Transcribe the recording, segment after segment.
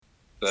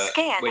But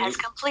Scan has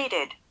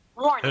completed.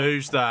 Warning.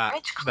 Who's that?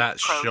 Reg Click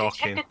That's Pro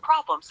shocking. detected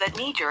problems that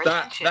need your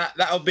attention.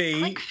 That'll be.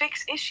 Click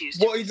fix issues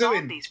What are to you resolve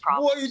doing? these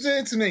problems. What are you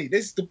doing to me?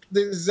 This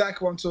is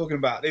exactly what I'm talking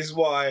about. This is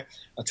why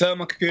I turned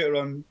my computer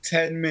on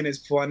 10 minutes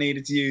before I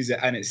needed to use it,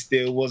 and it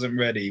still wasn't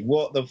ready.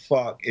 What the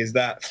fuck is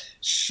that?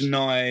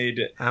 Schneid.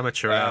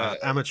 Amateur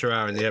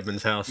hour in the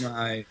Edmonds house.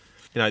 Right.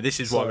 You know, this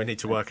is why we need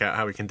to work out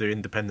how we can do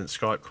independent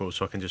Skype calls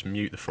so I can just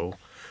mute the fool.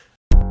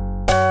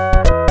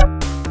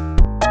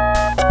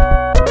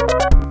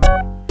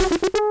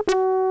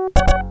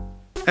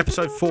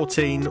 Episode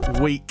 14,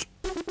 week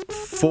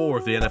 4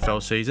 of the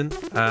NFL season.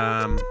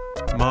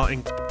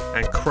 Martin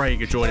and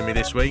Craig are joining me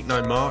this week.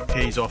 No, Mark,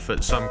 he's off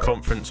at some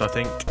conference, I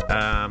think.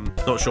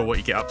 Not sure what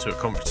you get up to at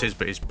conferences,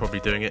 but he's probably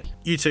doing it.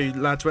 You two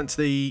lads went to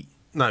the...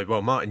 No,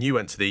 well, Martin, you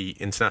went to the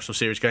International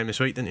Series game this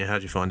week, didn't you? How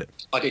did you find it?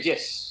 I did,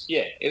 yes.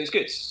 Yeah, it was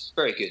good.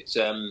 Very good.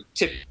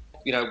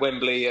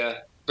 Wembley,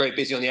 very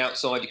busy on the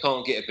outside. You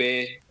can't get a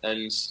beer.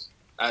 And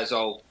as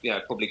I'll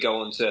probably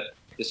go on to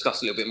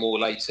discuss a little bit more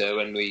later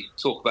when we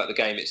talk about the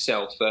game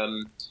itself,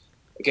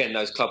 again,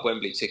 those Club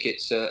Wembley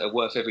tickets are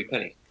worth every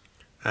penny.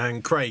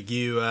 And Craig,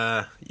 you've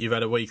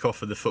had a week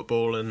off of the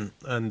football, and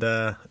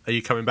are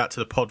you coming back to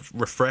the pod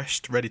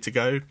refreshed, ready to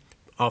go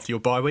after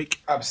your bye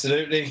week?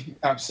 Absolutely.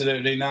 No,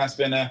 it's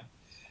been I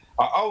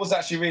was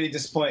actually really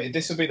disappointed.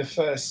 This will be the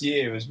first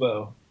year as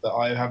well that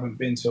I haven't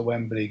been to a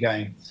Wembley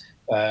game,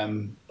 but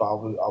I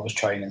was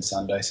training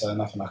Sunday, so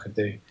nothing I could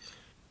do.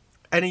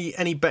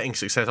 Any betting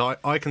success?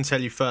 I can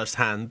tell you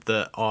firsthand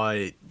that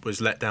I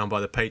was let down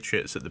by the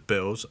Patriots at the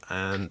Bills,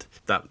 and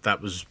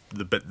that was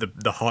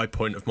the high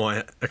point of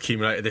my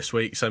accumulator this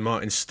week. So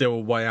Martin's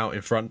still way out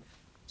in front.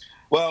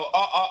 Well,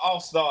 I'll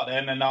start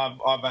then, and I've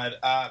had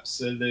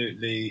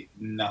absolutely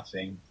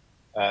nothing.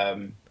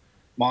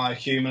 My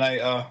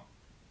accumulator,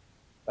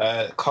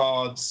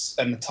 Cards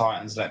and the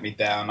Titans let me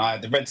down. I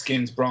had the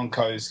Redskins,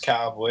 Broncos,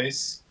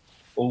 Cowboys,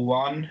 all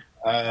won.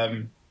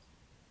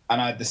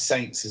 And I had the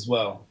Saints as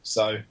well.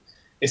 So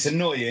it's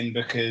annoying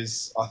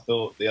because I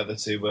thought the other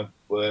two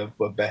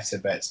were better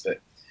bets. But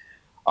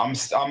I'm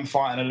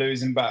fighting a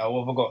losing battle.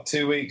 What have I got?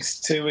 2 weeks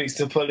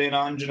to pull in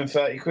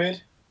 130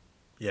 quid?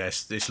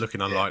 Yes, it's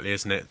looking unlikely,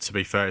 isn't it? To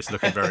be fair, it's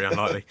looking very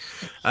unlikely.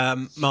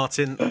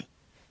 Martin,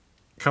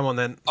 come on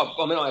then. I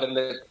had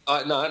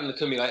an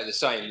accumulator the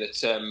same. That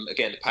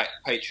again, the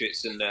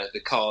Patriots and the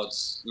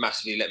Cards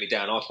massively let me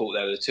down. I thought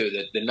they were the two of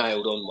the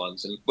nailed-on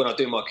ones. And when I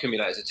do my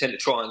accumulators, I tend to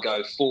try and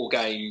go 4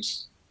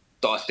 games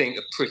that I think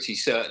are pretty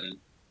certain,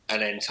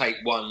 and then take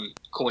one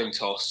coin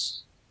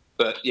toss.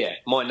 But yeah,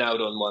 my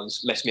nailed-on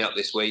ones messed me up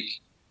this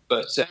week.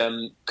 But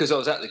because I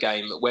was at the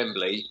game at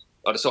Wembley,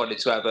 I decided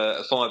to have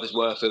a fiver's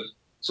worth of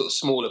sort of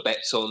smaller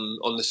bets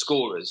on the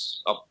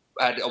scorers.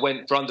 I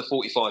went for under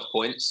 45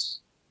 points.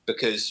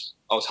 Because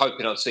I was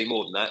hoping I'd see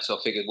more than that, so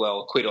I figured, well,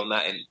 I'll quid on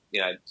that and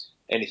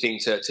anything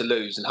to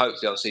lose, and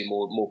hopefully I'll see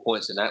more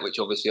points than that, which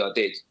obviously I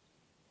did.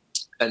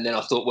 And then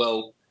I thought,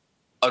 well,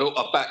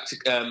 I've backed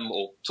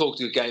or talked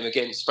to a game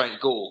against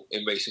Frank Gore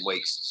in recent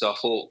weeks, so I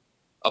thought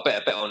I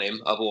better bet on him,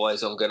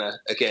 otherwise I'm going to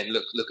again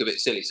look a bit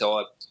silly. So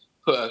I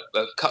put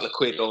a couple of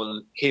quid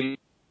on him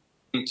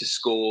to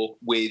score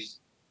with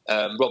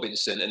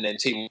Robinson, and then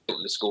T.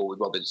 Wilton to score with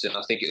Robinson.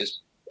 I think it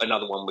was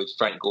another one with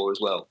Frank Gore as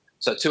well.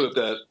 So 2 of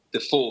the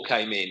 4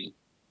 came in,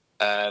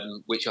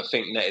 which I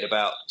think netted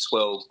about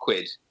 12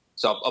 quid.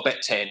 So I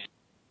bet 10,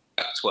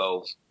 back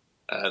 12.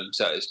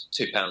 So it was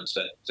 £2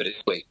 for this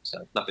week.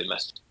 So nothing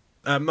massive.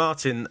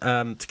 Martin,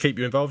 to keep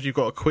you involved, you've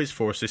got a quiz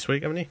for us this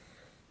week, haven't you?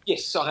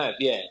 Yes, I have.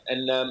 Yeah,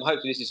 and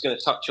hopefully this is going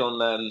to touch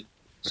on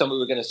something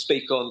we're going to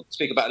speak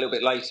about a little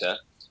bit later.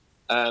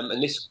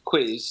 And this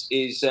quiz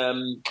is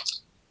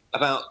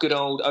about good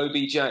old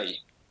OBJ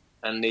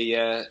and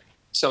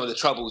some of the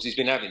troubles he's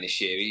been having this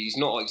year. He's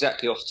not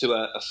exactly off to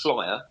a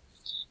flyer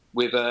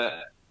with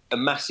a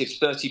massive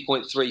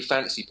 30.3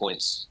 fantasy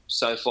points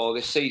so far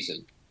this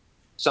season.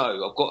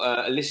 So I've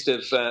got a list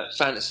of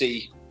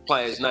fantasy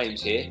players'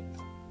 names here.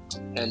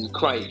 And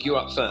Craig, you're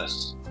up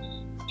first.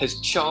 Has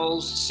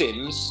Charles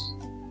Sims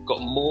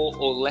got more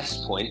or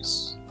less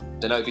points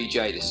than OBJ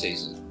this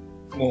season?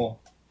 More.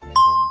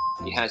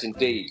 He has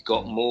indeed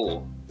got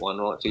more. One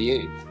right for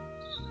you.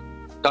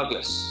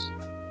 Douglas,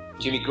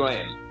 Jimmy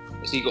Graham,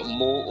 has he got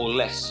more or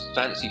less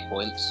fantasy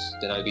points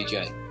than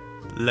OBJ?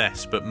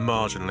 Less, but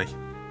marginally.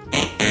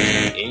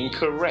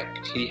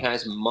 Incorrect. He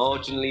has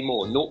marginally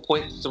more,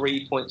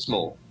 0.3 points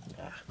more.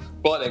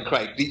 Right then,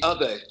 Craig, the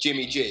other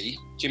Jimmy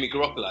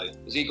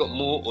Garoppolo, has he got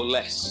more or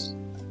less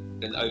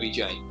than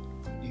OBJ?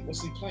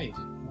 What's he played?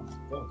 Oh,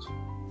 God.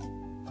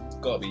 It's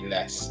got to be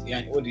less.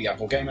 What do you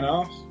have, a game and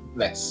a half?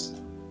 Less.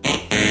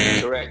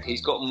 Correct.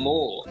 He's got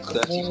more,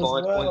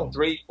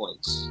 35.3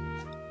 points.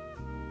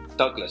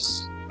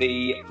 Douglas,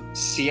 the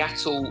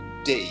Seattle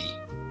D.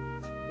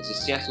 Has the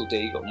Seattle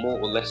D got more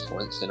or less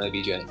points than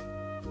OBJ?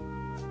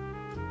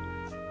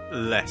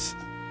 Less.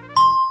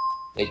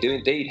 They do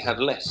indeed have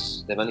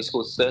less. They've only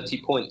scored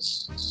 30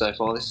 points so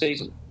far this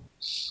season.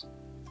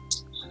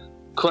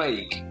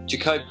 Craig,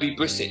 Jacoby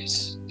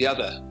Brissett, the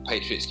other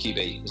Patriots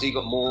QB, has he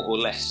got more or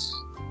less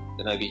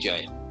than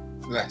OBJ?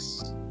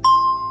 Less.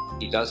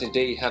 He does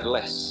indeed have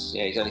less.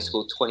 Yeah, he's only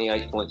scored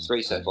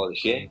 28.3 so far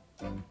this year.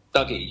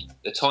 Dougie,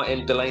 the tight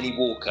end Delaney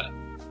Walker,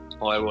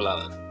 higher or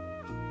lower?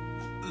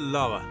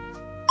 Lower.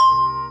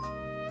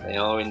 They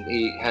are.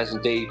 He has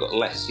indeed got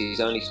less. He's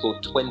only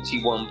scored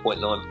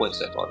 21.9 points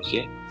so far this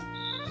year.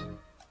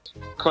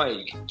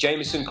 Craig,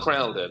 Jamison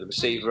Crowder, the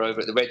receiver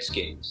over at the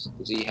Redskins,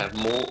 does he have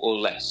more or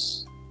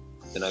less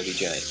than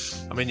OBJ?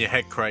 I'm in your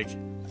head, Craig.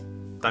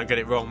 Don't get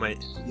it wrong,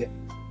 mate. Yeah.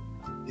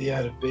 He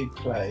had a big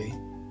play.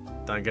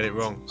 Don't get it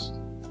wrong.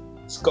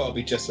 It's got to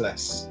be just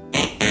less.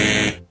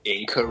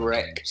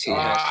 Incorrect. He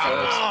has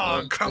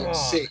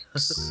 31.6.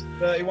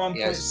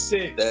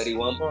 31.6.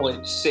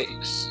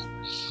 31.6.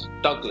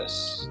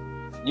 Douglas,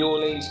 New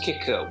Orleans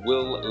kicker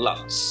Will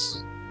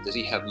Lutz, does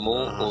he have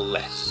more or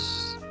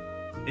less?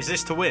 Is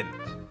this to win?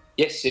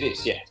 Yes, it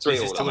is. Yeah, 3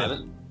 all at the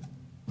moment.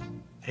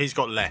 He's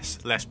got less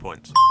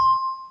points.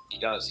 He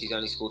does. He's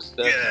only scored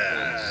 30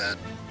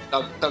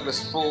 points.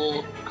 Douglas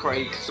 4,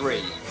 Craig 3,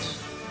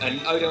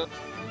 and Odell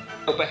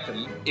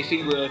Beckham. If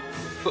he were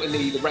putting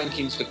the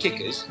rankings for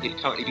kickers, he'd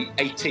currently be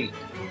 18th.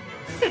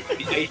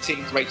 The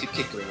 18th rated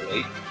kicker in the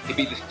league. He'd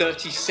be the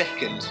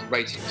 32nd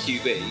rated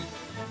QB.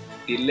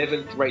 The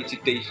 11th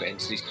rated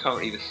defence, and he's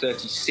currently the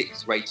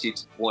 36th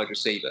rated wide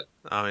receiver.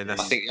 I mean, I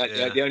think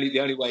the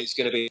only way it's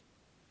going to be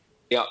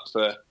up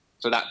for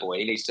that boy,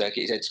 he needs to get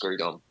his head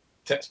screwed on.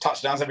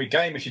 Touchdowns every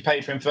game if you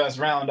paid for him first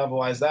round,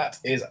 otherwise that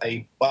is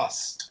a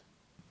bust.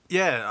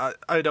 Yeah,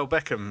 Odell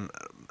Beckham,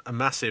 a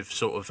massive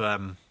sort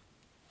of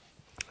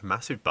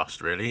massive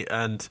bust really,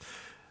 and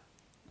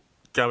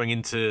going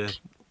into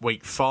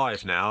week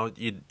 5 now,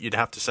 you'd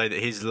have to say that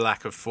his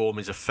lack of form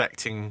is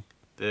affecting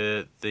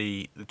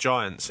the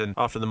Giants, and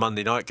after the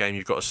Monday night game,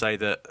 you've got to say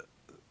that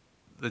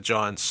the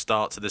Giants'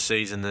 start to the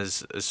season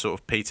has sort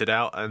of petered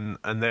out, and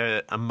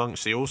they're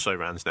amongst the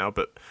also-rans now.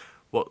 But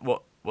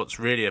what's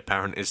really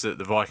apparent is that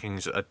the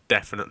Vikings are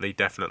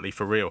definitely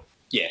for real.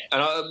 Yeah,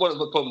 and one of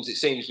the problems it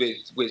seems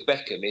with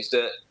Beckham is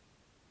that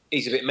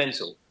he's a bit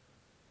mental,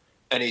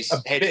 and his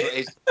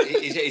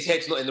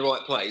head's not in the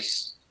right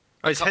place.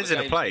 Oh, his head's in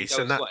a place,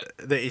 and that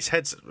his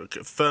head's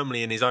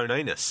firmly in his own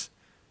anus.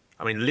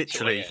 I mean,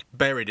 literally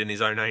buried in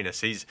his own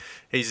anus. He's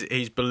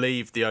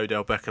believed the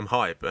Odell Beckham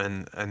hype,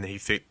 and he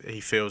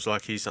feels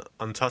like he's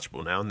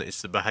untouchable now, and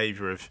it's the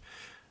behaviour of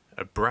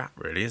a brat,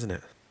 really, isn't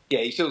it?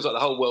 Yeah, he feels like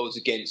the whole world's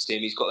against him.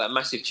 He's got that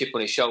massive chip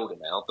on his shoulder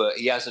now, but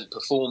he hasn't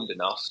performed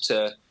enough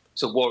to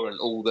warrant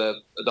all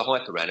the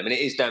hype around him, and it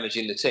is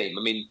damaging the team.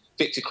 I mean,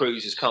 Victor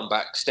Cruz has come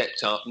back,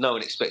 stepped up. No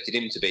one expected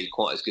him to be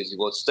quite as good as he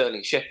was.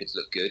 Sterling Shepard's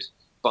looked good,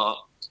 but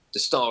the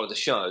star of the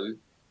show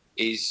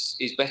is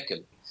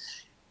Beckham.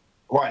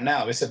 Right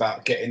now, it's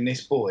about getting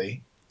this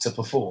boy to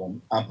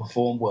perform and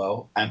perform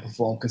well and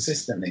perform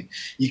consistently.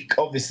 You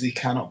obviously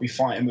cannot be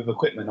fighting with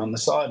equipment on the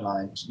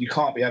sidelines. You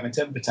can't be having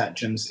temper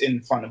tantrums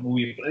in front of all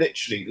you,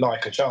 literally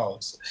like a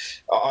child.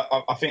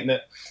 I think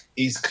that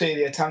he's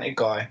clearly a talented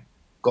guy,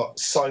 got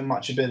so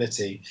much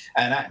ability,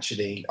 and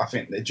actually, I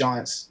think the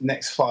Giants'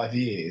 next 5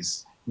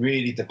 years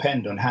really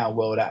depend on how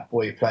well that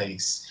boy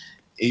plays.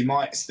 He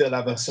might still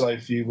have a slow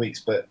few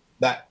weeks, but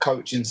that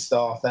coaching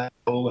staff, that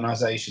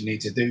organisation need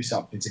to do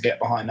something to get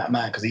behind that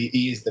man, because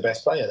he is the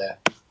best player there.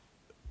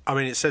 I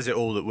mean, it says it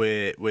all that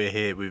we're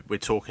here. We're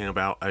talking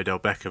about Odell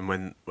Beckham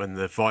when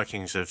the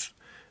Vikings have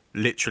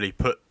literally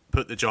put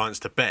the Giants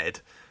to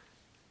bed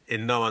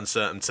in no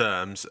uncertain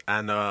terms,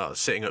 and are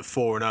sitting at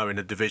 4-0 in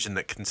a division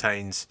that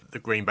contains the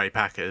Green Bay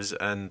Packers,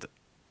 and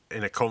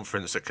in a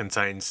conference that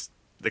contains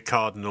the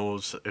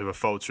Cardinals, who are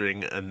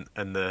faltering, and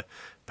the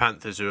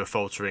Panthers, who are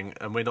faltering,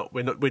 and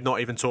we're not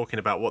even talking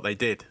about what they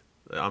did.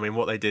 I mean,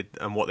 what they did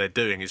and what they're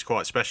doing is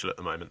quite special at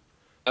the moment.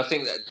 I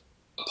think that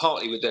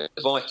partly with the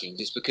Vikings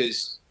is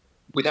because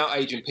without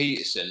Adrian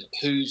Peterson,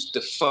 who's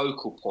the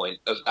focal point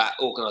of that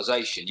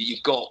organisation?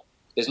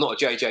 There's not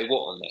a JJ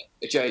Watt on there,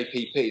 a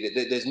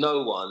JPP. There's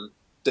no one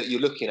that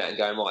you're looking at and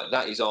going, right,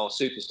 that is our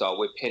superstar.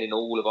 We're pinning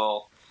all of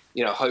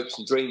our hopes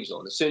and dreams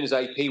on. As soon as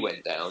AP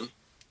went down,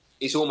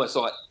 it's almost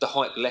like the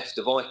hype left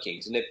the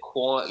Vikings, and they've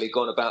quietly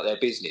gone about their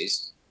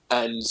business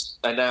and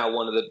are now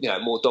one of the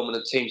more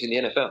dominant teams in the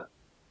NFL.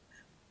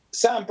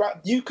 Sam,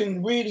 you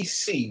can really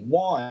see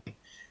why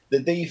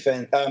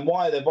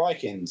why the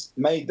Vikings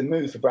made the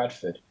move for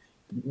Bradford.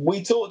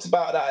 We talked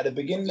about that at the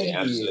beginning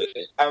of the year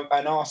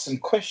and asked some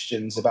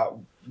questions about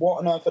what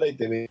on earth are they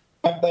doing?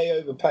 Have they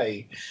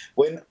overpaid?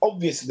 When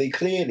obviously,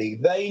 clearly,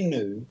 they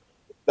knew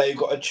they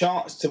got a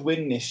chance to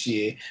win this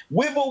year,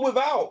 with or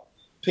without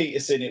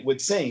Peterson, it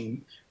would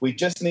seem. We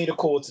just need a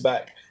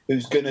quarterback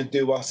who's going to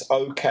do us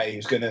okay,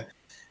 who's going to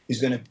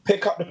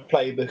pick up the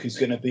playbook, who's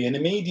going to be an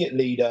immediate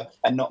leader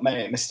and not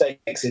make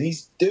mistakes. And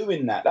he's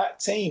doing that. That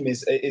team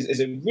is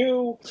a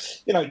real,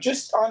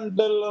 just under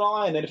the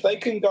line. And if they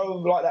can go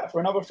like that for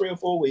another 3 or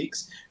 4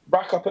 weeks,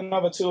 rack up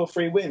another 2 or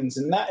 3 wins,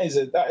 and that is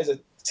a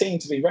team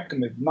to be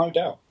reckoned with, no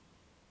doubt.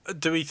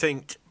 Do we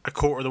think a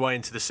quarter of the way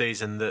into the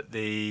season that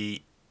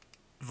the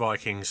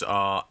Vikings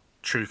are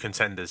true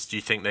contenders? Do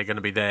you think they're going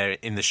to be there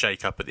in the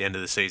shake-up at the end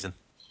of the season?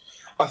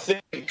 I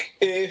think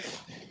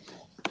if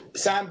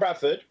Sam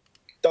Bradford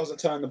doesn't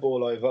turn the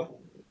ball over,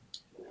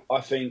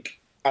 I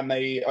think, and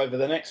they, over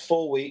the next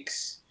 4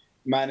 weeks,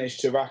 manage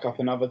to rack up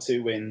another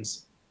 2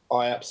 wins,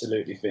 I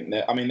absolutely think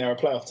that. I mean, they're a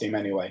playoff team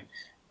anyway,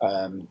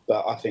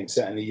 but I think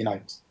certainly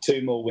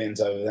 2 more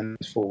wins over the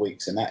next 4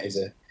 weeks, and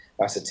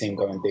that's a team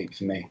going deep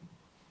for me.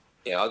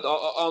 Yeah,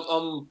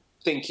 I'm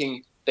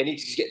thinking they need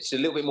to get a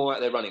little bit more out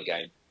of their running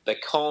game. They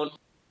can't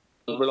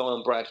rely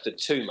on Bradford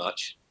too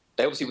much.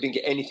 They obviously didn't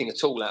get anything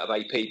at all out of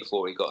AP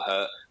before he got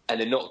hurt, and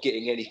they're not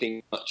getting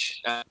anything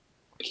much out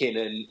of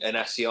McKinnon and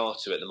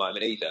Asiata at the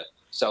moment either.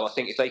 So I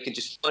think if they can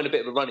just find a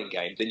bit of a running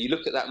game, then you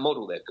look at that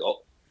model they've got,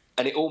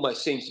 and it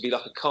almost seems to be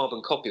like a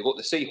carbon copy of what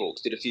the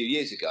Seahawks did a few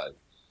years ago.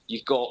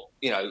 You've got,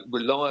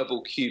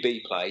 reliable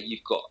QB play.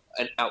 You've got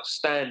an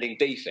outstanding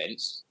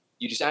defence.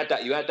 You add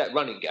that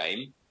running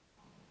game,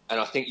 and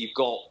I think you've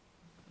got,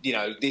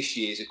 this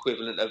year's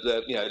equivalent of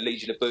the,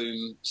 Legion of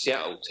Boom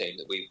Seattle team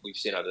that we've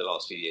seen over the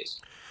last few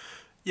years.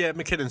 Yeah,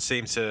 McKinnon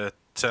seemed to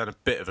turn a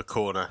bit of a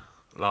corner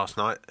last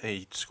night.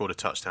 He scored a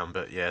touchdown,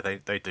 but yeah,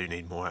 they do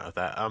need more out of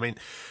that. I mean,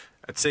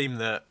 a team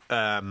that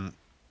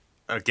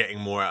are getting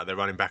more out of their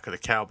running back of the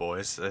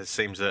Cowboys. It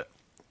seems that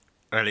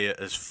Elliott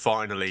has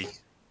finally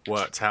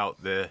worked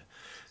out that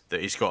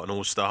he's got an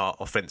all-star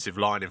offensive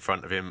line in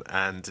front of him,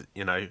 and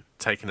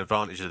taking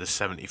advantage of the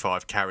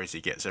 75 carries he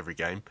gets every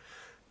game.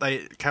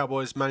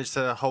 Cowboys managed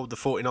to hold the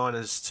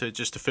 49ers to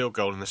just a field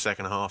goal in the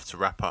second half to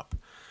wrap up.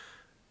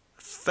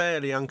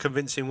 Fairly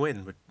unconvincing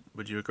win.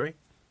 Would you agree?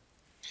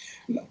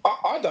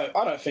 I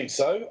don't think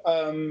so.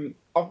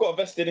 I've got a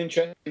vested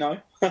interest.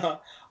 I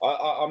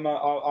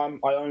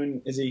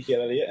own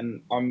Ezekiel Elliott,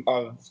 and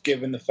I've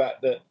given the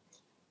fact that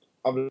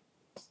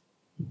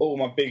all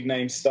my big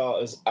name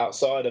starters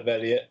outside of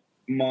Elliott,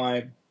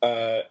 my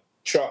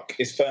truck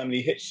is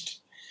firmly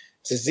hitched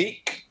to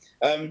Zeke.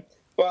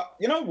 But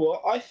you know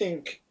what? I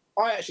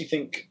actually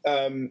think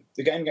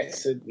the game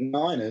against the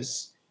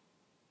Niners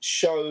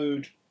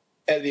showed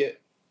Elliott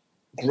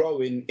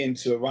growing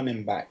into a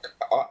running back.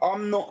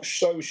 I'm not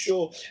so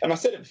sure, and I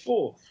said it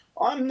before,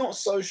 I'm not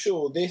so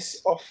sure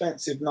this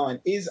offensive line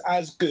is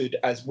as good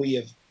as we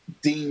have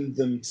deemed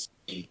them to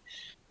be.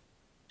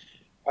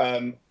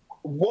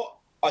 What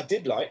I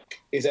did like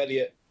is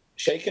Elliott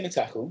shaking a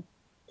tackle,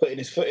 putting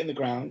his foot in the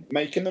ground,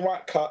 making the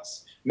right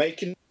cuts,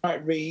 making the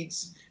right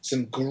reads,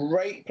 some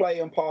great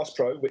play on pass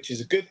pro, which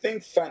is a good thing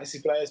for fantasy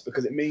players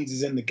because it means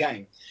he's in the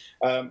game.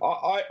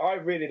 I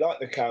really like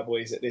the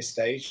Cowboys at this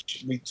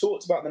stage. We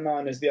talked about the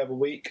Niners the other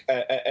week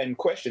and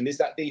questioned, is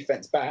that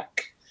defense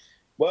back?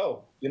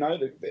 Well,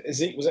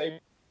 Zeke was able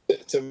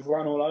to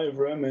run all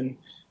over him, and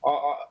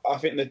I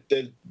think that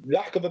the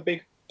lack of a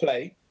big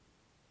play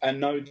and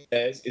no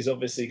dares is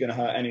obviously going to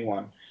hurt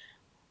anyone.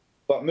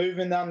 But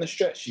moving down the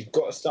stretch, you've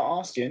got to start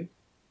asking,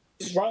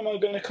 is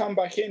Romo going to come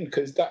back in?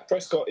 Because Dak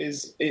Prescott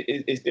is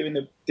doing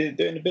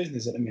the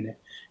business at the minute.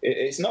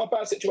 It's not a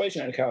bad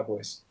situation at the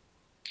Cowboys.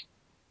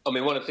 I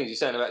mean, one of the things you're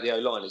saying about the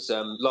O-line is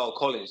Lyle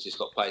Collins just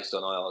got placed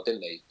on IR,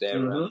 didn't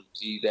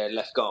he? Their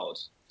left guard.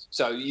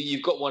 So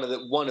you've got one of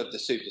the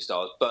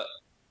superstars, but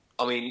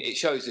I mean, it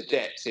shows the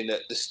depth in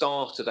that the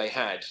starter they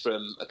had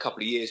from a couple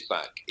of years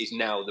back is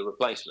now the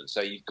replacement.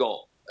 So you've got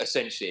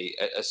essentially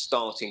a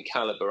starting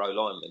caliber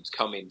O-lineman to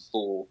come in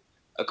for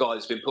a guy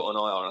that's been put on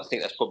IR, and I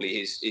think that's probably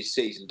his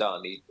season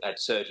done. He had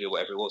surgery or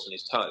whatever it was on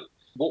his toe.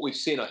 What we've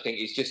seen, I think,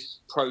 is just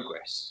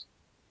progress.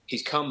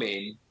 He's come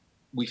in,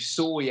 we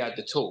saw he had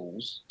the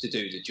tools to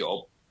do the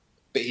job,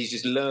 but he's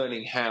just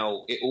learning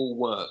how it all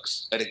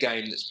works at a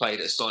game that's played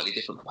at a slightly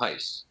different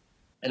pace.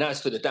 And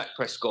as for the Dak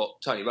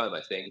Prescott, Tony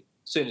Romo thing,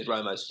 as soon as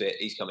Romo's fit,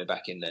 he's coming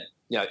back in there.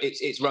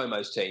 It's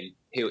Romo's team.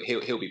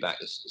 He'll be back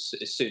as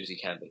soon as he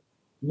can be.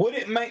 Would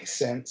it make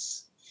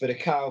sense for the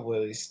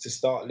Cowboys to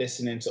start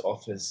listening to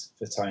offers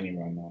for Tony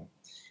Romo?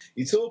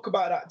 You talk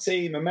about that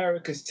team,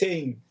 America's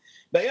team.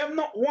 They have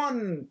not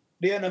won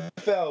the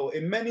NFL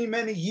in many,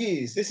 many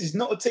years. This is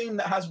not a team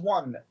that has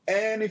won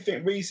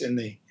anything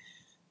recently.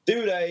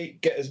 Do they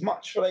get as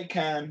much as they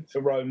can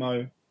for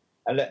Romo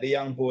and let the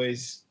young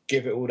boys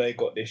give it all they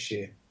got this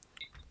year?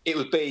 It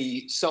would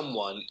be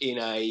someone in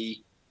a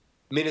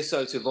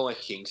Minnesota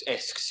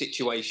Vikings-esque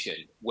situation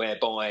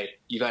whereby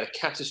you've had a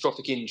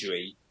catastrophic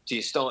injury to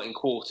your starting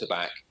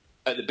quarterback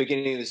at the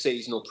beginning of the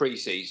season or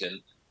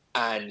pre-season,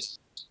 and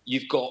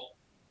you've got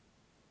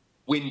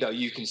window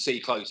you can see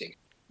closing.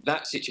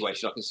 That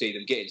situation, I can see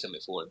them getting something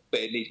for him,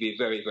 but it needs to be a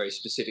very, very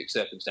specific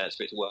circumstance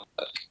for it to work.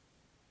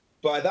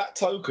 By that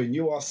token,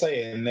 you are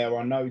saying there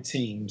are no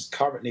teams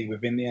currently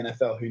within the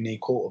NFL who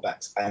need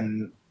quarterbacks,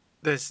 and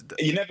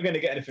you're never going to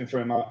get anything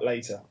from him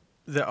later.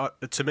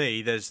 To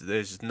me,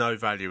 there's no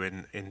value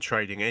in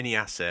trading any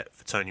asset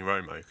for Tony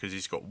Romo because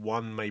he's got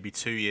 1, maybe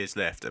 2 years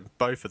left, and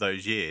both of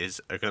those years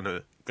are going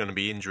to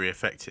be injury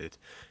affected.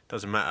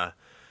 Doesn't matter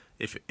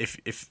if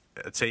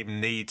a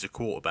team needs a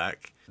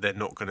quarterback, they're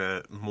not going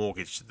to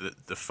mortgage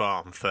the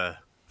farm for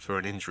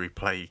an injury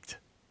plagued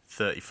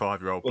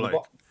 35-year-old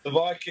bloke.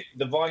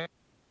 The Vikings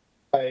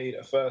paid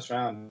a first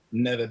round,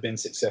 never been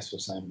successful,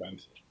 Sam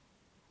Bradford.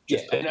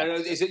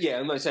 Yeah,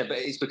 I'm not saying, but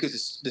it's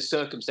because the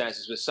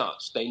circumstances were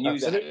such. They knew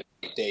that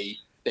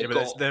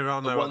there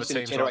are no other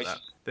teams like that.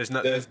 There's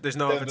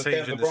no other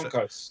teams in the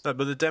Broncos. No,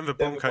 but the Denver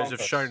Broncos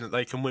have shown that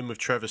they can win with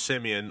Trevor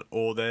Siemian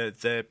or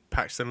they're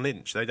Paxton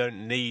Lynch. They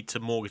don't need to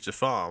mortgage the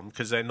farm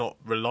because they're not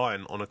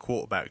reliant on a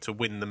quarterback to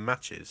win the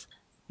matches.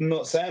 I'm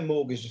not saying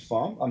mortgage the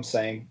farm. I'm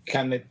saying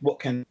what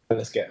can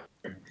let's get?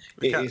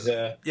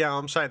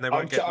 I'm saying they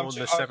won't get more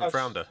than the seventh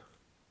rounder.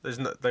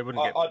 They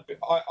wouldn't get.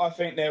 I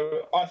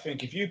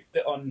think if you put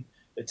it on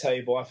the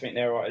table, I think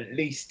there are at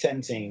least 10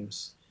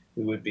 teams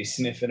who would be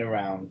sniffing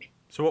around.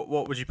 So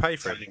what would you pay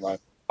for him?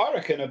 I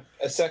reckon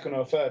a second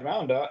or a third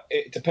rounder,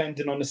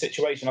 depending on the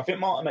situation. I think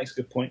Martin makes a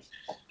good point.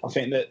 I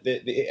think that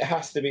it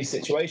has to be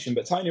situation.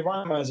 But Tony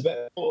Romo is a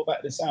better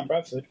quarterback than Sam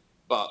Bradford.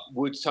 But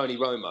would Tony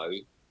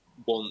Romo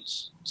want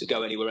to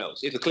go anywhere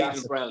else? If the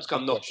Cleveland Browns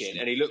come knocking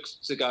and he looks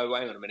to go,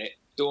 hang on a minute,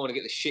 don't want to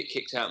get the shit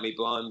kicked out of me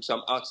behind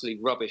some utterly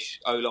rubbish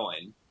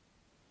O-line,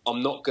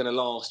 I'm not going to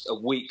last a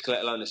week,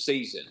 let alone a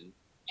season.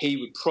 He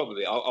would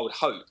probably, I would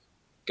hope,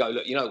 go,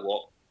 look, you know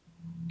what?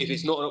 If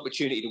it's not an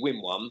opportunity to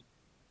win one,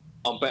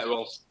 I'm better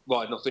off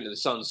riding off into the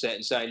sunset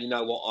and saying, you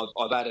know what,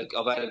 I've had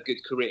a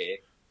good career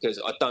because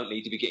I don't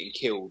need to be getting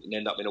killed and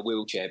end up in a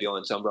wheelchair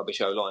behind some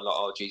rubbish O-line like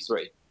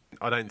RG3.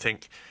 I don't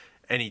think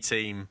any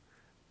team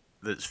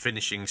that's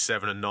finishing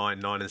 7-9,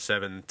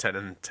 9-7,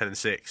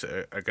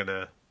 10-6 are going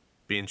to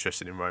be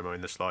interested in Romo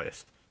in the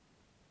slightest.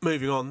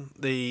 Moving on,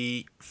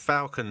 the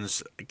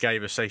Falcons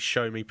gave us a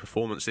show-me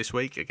performance this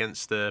week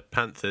against the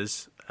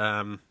Panthers.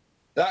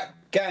 That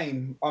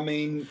game, I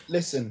mean,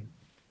 listen,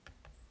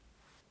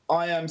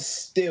 I am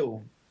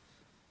still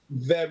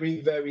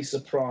very, very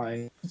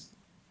surprised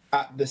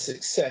at the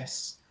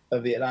success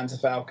of the Atlanta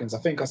Falcons. I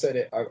think I said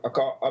it.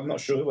 I'm not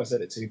sure who I said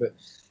it to, but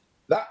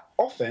that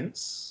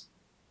offense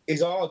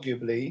is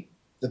arguably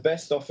the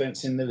best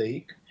offense in the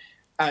league.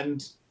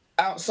 And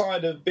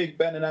outside of Big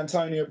Ben and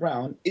Antonio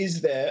Brown,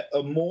 is there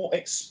a more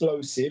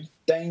explosive,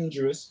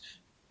 dangerous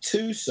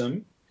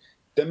twosome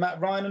than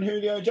Matt Ryan and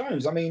Julio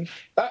Jones? I mean,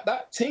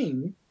 that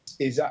team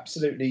is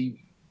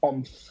absolutely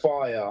on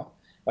fire.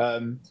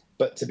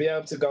 But to be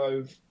able to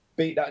go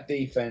beat that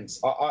defense,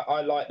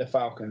 I like the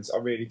Falcons. I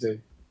really do.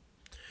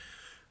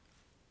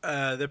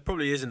 There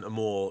probably isn't a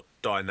more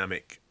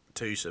dynamic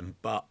twosome,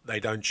 but they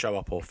don't show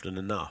up often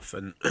enough.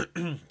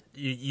 And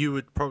you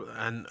would probably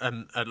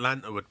and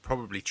Atlanta would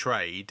probably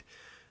trade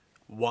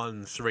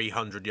one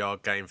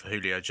 300-yard game for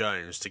Julio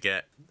Jones to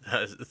get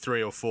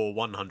 3 or 4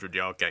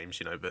 100-yard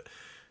games, But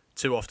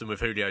too often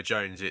with Julio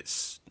Jones,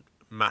 it's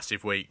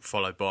massive week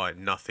followed by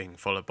nothing,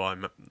 followed by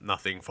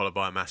nothing, followed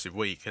by a massive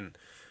week. And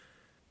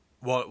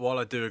while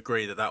I do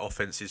agree that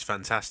offense is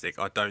fantastic,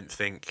 I don't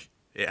think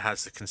it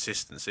has the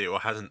consistency or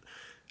hasn't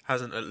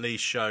at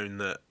least shown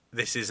that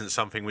this isn't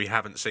something we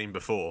haven't seen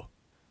before.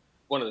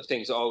 One of the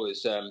things I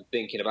was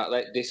thinking about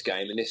this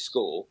game and this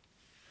score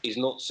is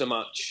not so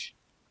much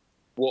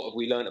what have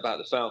we learned about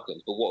the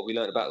Falcons, but what have we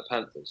learned about the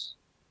Panthers.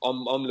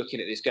 I'm looking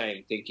at this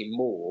game thinking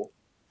more,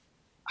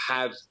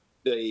 have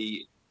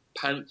the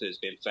Panthers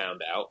been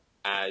found out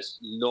as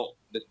not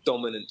the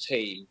dominant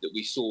team that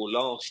we saw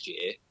last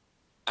year,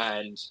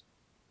 and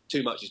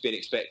too much has been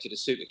expected of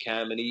Super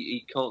Cam, and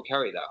he can't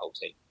carry that whole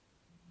team.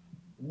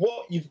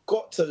 What you've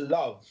got to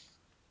love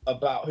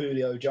about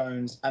Julio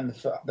Jones and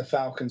the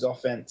Falcons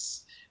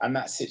offense and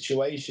that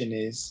situation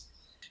is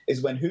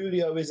when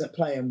Julio isn't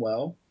playing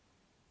well,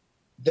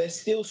 they're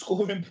still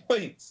scoring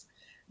points.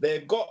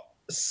 They've got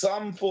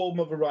some form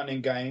of a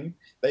running game.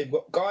 They've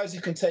got guys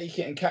who can take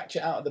it and catch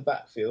it out of the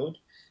backfield.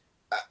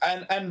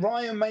 And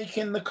Ryan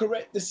making the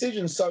correct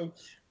decision. So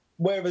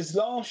whereas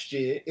last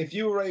year, if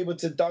you were able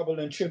to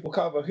double and triple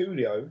cover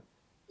Julio,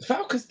 the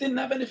Falcons didn't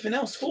have anything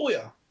else for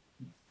you.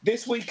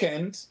 This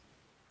weekend,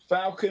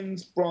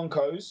 Falcons,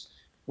 Broncos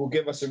will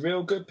give us a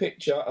real good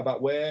picture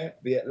about where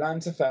the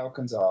Atlanta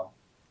Falcons are.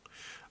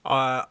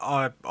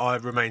 I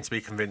remain to be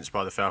convinced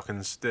by the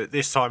Falcons.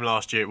 This time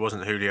last year, it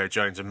wasn't Julio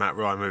Jones and Matt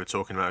Ryan we were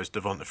talking about. It was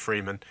Devonta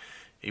Freeman.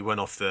 He went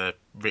off the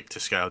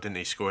Richter scale, didn't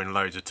he, scoring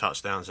loads of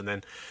touchdowns. And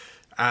then,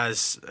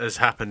 as has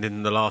happened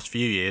in the last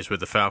few years with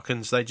the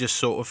Falcons, they just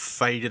sort of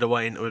faded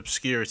away into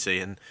obscurity.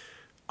 And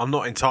I'm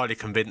not entirely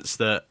convinced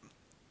that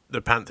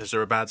the Panthers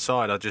are a bad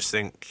side. I just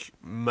think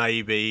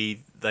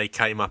maybe they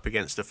came up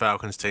against the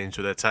Falcons teams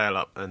with their tail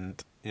up,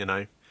 and,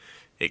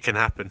 it can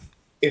happen.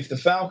 If the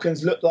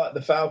Falcons look like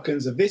the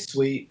Falcons of this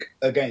week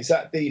against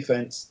that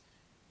defence,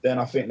 then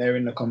I think they're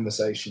in the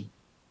conversation.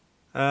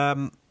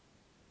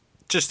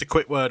 Just a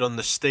quick word on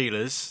the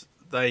Steelers.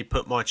 They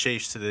put my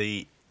Chiefs to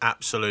the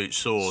absolute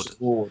sword.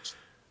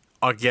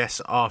 I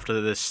guess after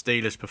the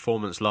Steelers'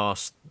 performance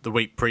the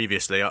week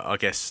previously, I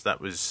guess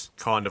that was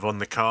kind of on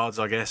the cards,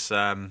 I guess.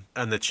 And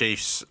the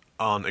Chiefs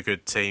aren't a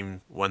good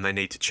team when they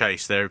need to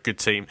chase. They're a good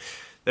team.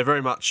 They're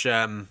very much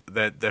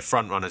they're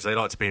front runners. They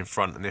like to be in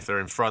front, and if they're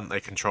in front, they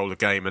control the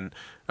game. And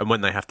when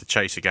they have to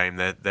chase a game,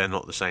 they're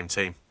not the same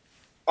team.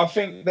 I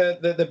think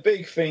the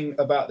big thing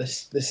about the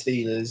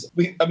Steelers,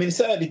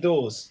 it's early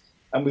doors,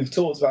 and we've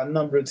talked about a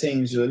number of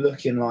teams who are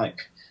looking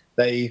like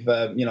they've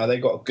they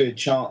got a good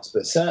chance.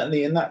 But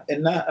certainly in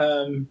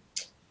the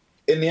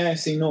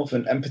AFC North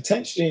and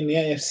potentially in the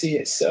AFC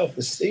itself,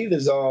 the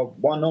Steelers are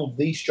one of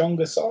the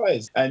stronger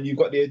sides. And you've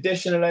got the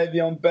addition of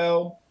Le'Veon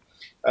Bell.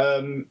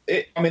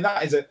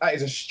 That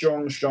is a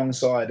strong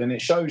side, and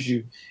it shows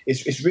you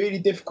it's really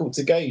difficult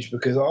to gauge,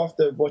 because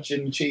after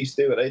watching the Chiefs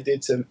do what they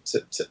did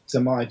to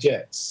my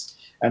Jets,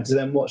 and to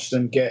then watch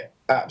them get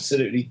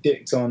absolutely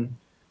dicked on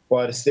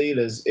by the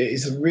Steelers, it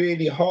is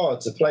really hard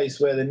to place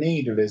where the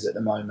needle is at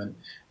the moment.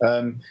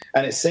 And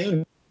it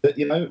seems that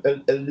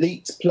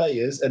elite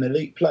players and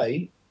elite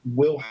play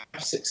will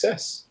have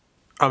success.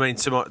 I mean,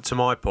 to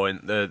my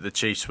point, the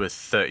Chiefs were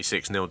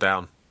 36-0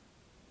 down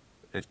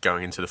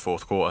going into the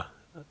fourth quarter.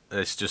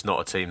 It's just not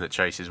a team that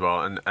chases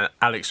well. And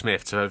Alex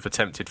Smith to have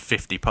attempted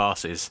 50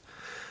 passes,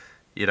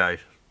 that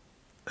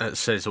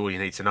says all you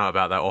need to know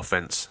about that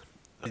offense.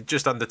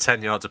 Just under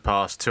 10 yards a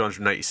pass,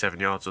 287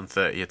 yards on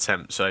 30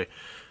 attempts. So,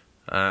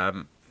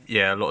 a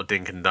lot of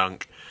dink and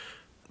dunk.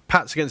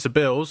 Pats against the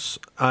Bills,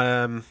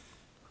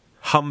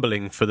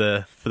 humbling for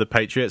the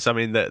Patriots. I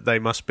mean, they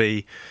must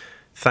be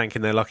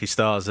thanking their lucky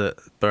stars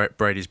that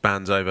Brady's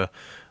band's over.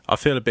 I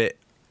feel a bit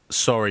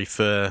sorry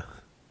for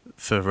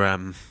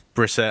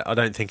Brissett. I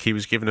don't think he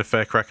was given a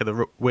fair crack of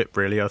the whip,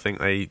 really. I think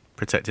they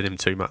protected him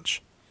too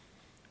much.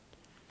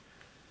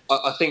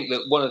 I think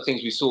that one of the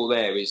things we saw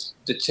there is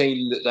the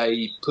team that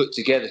they put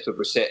together for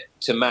Brissett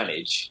to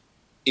manage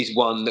is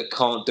one that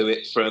can't do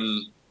it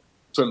from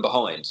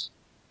behind.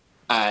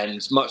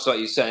 And much like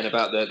you're saying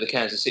about the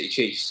Kansas City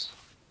Chiefs,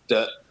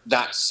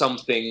 that's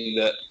something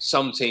that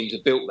some teams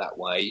are built that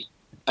way,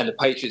 and the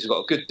Patriots have got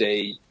a good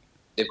D.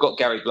 They've got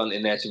Gary Blunt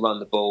in there to run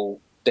the ball.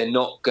 They're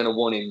not going to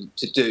want him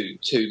to do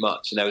too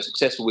much. And they were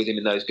successful with him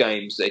in those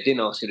games. They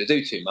didn't ask him to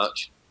do too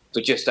much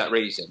for just that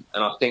reason.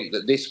 And I think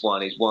that this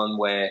one is one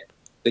where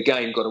the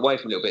game got away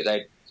from a little bit.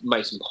 They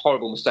made some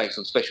horrible mistakes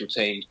on special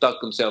teams,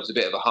 dug themselves a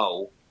bit of a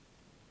hole.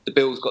 The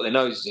Bills got their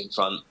noses in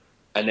front,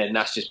 and then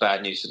that's just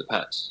bad news for the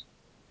Pats.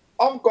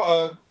 I've got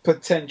a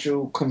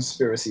potential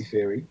conspiracy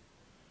theory.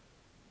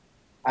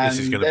 This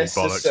is going to be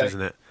bollocks,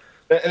 isn't it?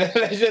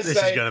 This is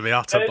going to be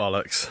utter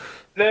bollocks.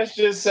 Let's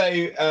just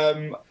say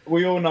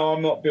we all know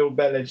I'm not Bill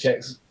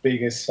Belichick's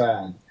biggest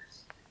fan.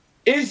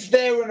 Is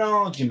there an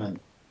argument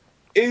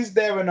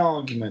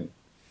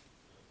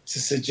to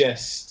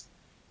suggest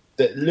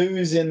that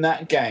losing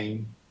that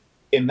game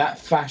in that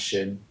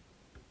fashion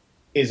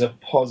is a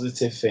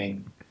positive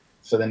thing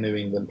for the New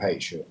England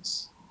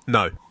Patriots?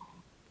 No.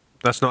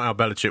 That's not how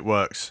Belichick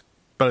works.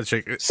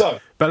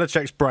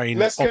 Belichick's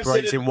brain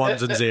operates in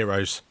ones and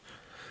zeros.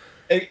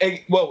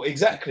 Well,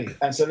 exactly.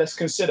 And so let's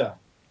consider.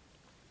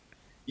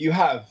 You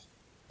have,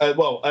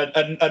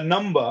 a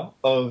number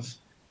of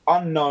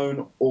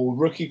unknown or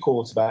rookie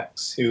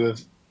quarterbacks who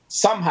have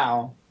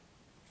somehow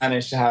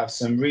managed to have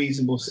some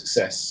reasonable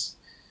success.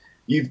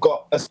 You've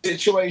got a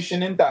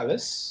situation in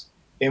Dallas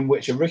in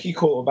which a rookie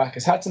quarterback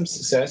has had some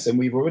success, and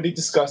we've already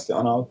discussed it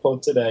on our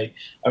pod today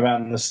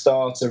around the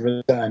starter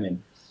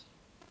returning.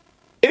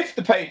 If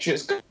the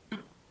Patriots go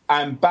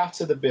and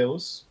batter the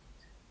Bills,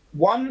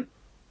 is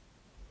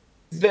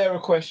there a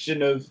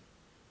question of,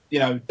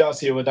 does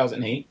he or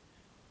doesn't he?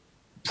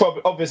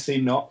 Probably,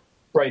 obviously not.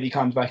 Brady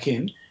comes back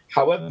in.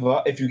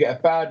 However, if you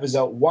get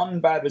one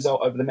bad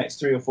result over the next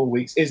 3 or 4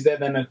 weeks, is there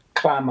then a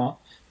clamour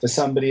for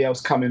somebody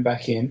else coming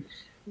back in?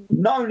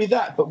 Not only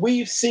that, but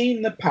we've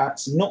seen the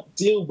Pats not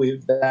deal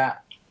with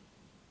that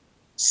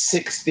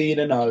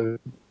 16-0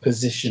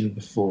 position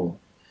before.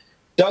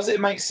 Does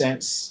it make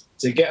sense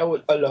to get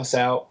a loss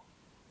out,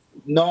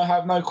 not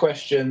have no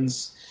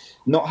questions,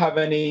 not have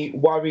any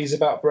worries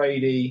about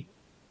Brady?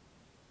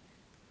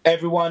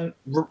 Everyone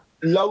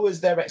lowers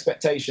their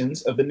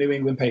expectations of the New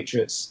England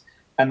Patriots,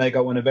 and they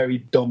go on a very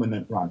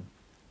dominant run.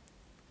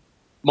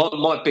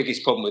 My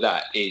biggest problem with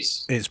that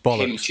is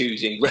him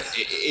choosing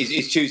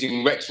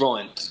Rex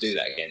Ryan to do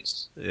that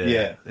against.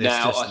 Yeah.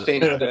 Now I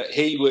think that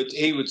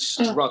he would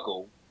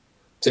struggle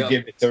to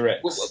give it to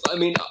Rex. Well, I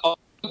mean, I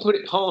put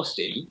it past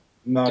him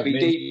to be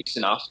deep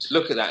enough to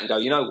look at that and go,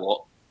 you know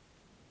what?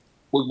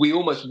 We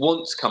almost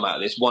want to come out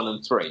of this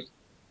 1-3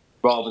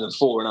 rather than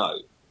 4-0,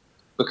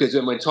 because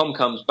when Tom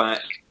comes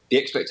back, the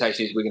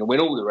expectation is we're going to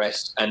win all the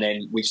rest, and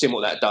then we've seen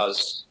what that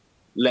does.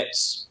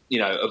 Let's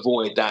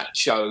avoid that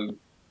show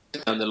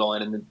down the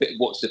line and then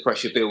watch the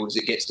pressure build as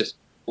it gets to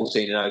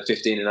 14-0,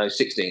 15-0,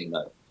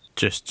 16-0.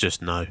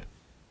 Just no.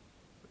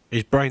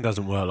 His brain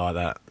doesn't work like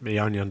that. He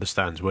only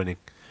understands winning.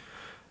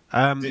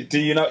 Do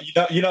you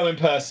know him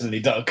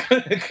personally, Doug?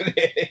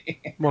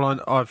 Well,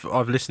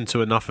 I've listened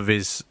to enough of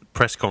his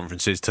press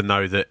conferences to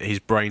know that his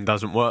brain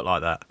doesn't work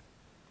like that.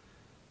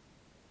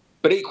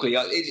 But equally,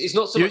 it's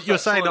not so much. You're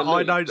saying that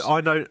I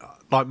know,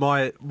 like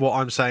what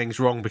I'm saying is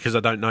wrong because I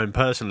don't know him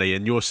personally,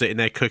 and you're sitting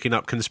there cooking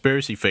up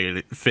conspiracy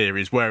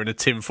theories, wearing a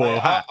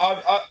tinfoil hat.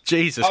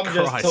 Jesus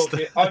Christ!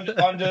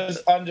 I'm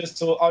just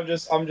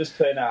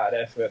putting out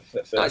there for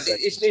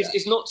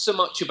it's not so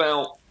much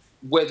about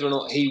whether or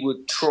not he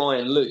would try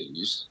and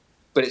lose,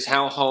 but it's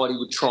how hard he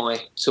would try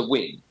to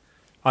win.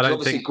 I don't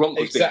obviously think Gronk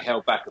was being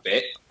held back a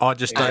bit. I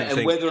just don't think.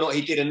 And whether or not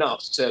he did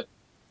enough to.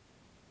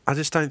 I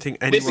just don't think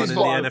anyone in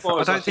the NFL.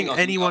 I don't think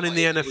anyone in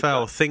the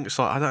NFL thinks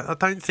like. I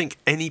don't think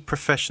any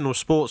professional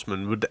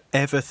sportsman would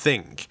ever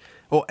think,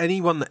 or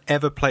anyone that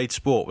ever played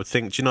sport would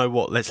think, do you know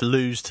what? Let's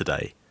lose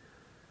today.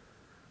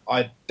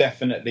 I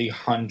definitely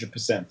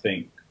 100%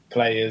 think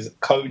players,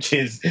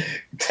 coaches,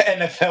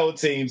 NFL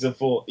teams have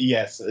thought,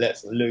 yes,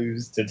 let's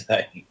lose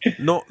today.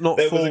 Not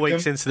 4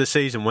 weeks into the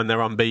season when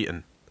they're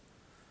unbeaten.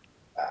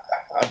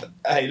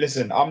 Hey,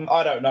 listen,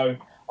 I don't know.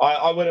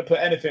 I wouldn't put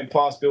anything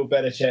past Bill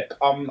Belichick.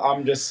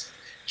 I'm just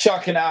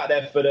chucking it out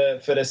there for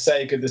the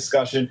sake of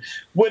discussion.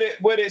 Would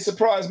it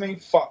surprise me?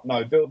 Fuck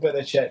no. Bill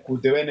Belichick will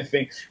do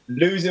anything.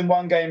 Losing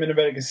one game in the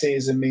regular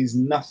season means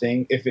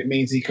nothing if it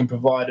means he can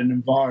provide an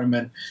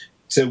environment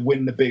to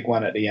win the big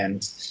one at the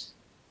end.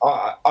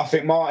 I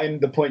think, Martin,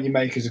 the point you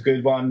make is a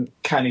good one.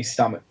 Can he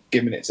stomach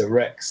giving it to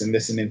Rex and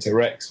listening to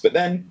Rex? But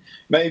then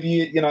maybe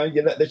you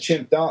let the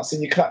chimp dance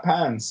and you clap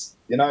hands.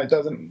 It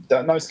doesn't,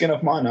 no skin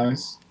off my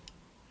nose.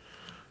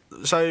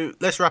 So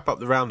let's wrap up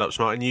the roundups,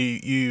 Martin.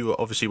 You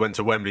obviously went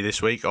to Wembley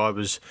this week. I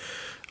was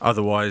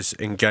otherwise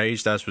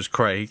engaged, as was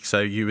Craig.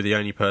 So you were the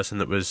only person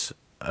that was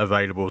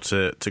available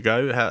to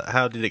go.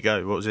 How did it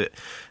go? What was it?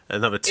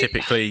 Another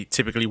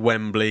typically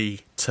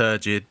Wembley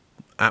turgid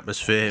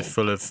atmosphere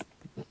full of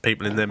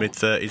people in their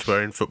mid-30s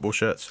wearing football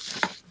shirts?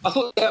 I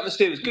thought the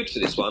atmosphere was good for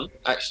this one,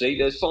 actually.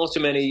 There's far too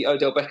many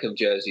Odell Beckham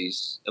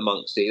jerseys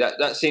amongst it.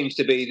 That seems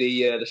to be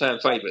the fan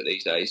favourite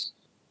these days.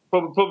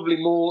 Probably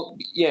more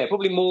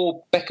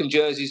Beckham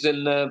jerseys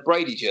than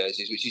Brady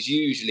jerseys, which is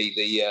usually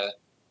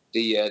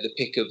the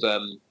pick of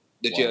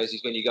the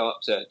jerseys when you go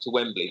up to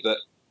Wembley. But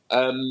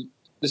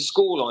the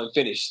scoreline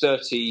finished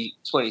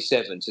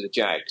 30-27 to the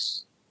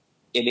Jags,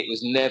 and it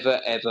was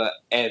never, ever,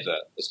 ever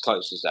as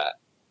close as that.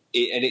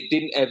 And it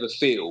didn't ever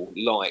feel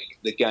like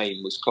the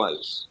game was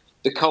close.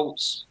 The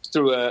Colts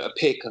threw a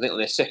pick, I think, on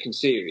their second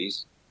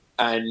series,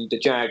 and the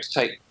Jags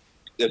take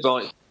the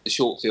advantage of the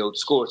short field,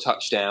 score a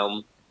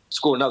touchdown,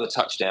 score another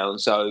touchdown.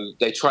 So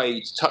they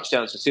trade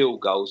touchdowns for field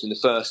goals in the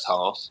first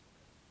half,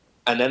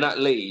 and then that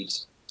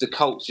leads. The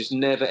Colts just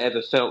never,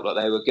 ever felt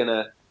like they were going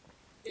to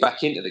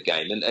back into the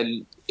game,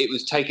 and it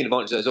was taking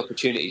advantage of those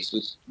opportunities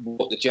with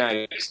what the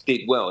Jags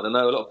did well. And I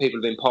know a lot of people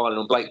have been piling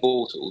on Blake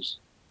Bortles,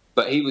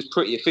 but he was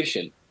pretty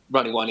efficient,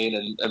 running one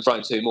in and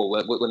throwing two more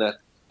when a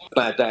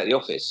bad day at the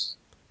office.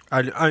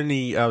 I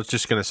was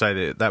just going to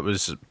say that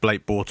was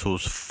Blake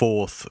Bortles'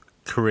 fourth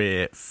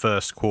career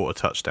first quarter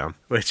touchdown,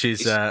 which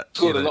is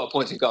scored a lot of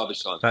points in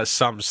garbage time. That's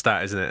some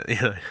stat, isn't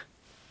it?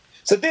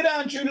 So did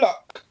Andrew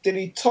Luck, did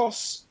he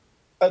toss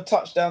a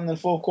touchdown in the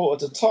fourth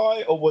quarter to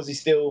tie, or was he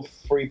still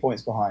 3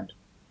 points behind?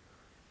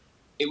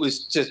 It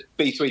was to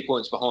be 3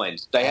 points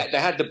behind. They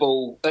had the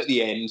ball at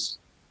the end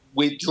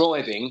with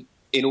driving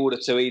in order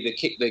to either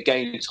kick the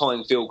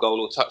game-time field goal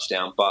or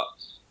touchdown, but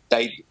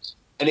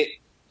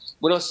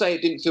when I say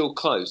it didn't feel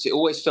close, it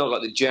always felt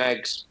like the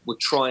Jags were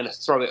trying to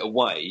throw it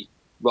away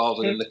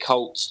rather than the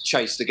Colts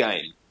chase the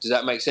game. Does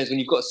that make sense? When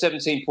you've got a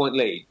 17-point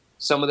lead,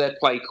 some of their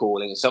play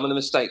calling and some of the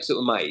mistakes that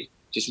were made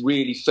just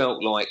really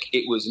felt like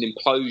it was an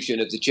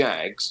implosion of the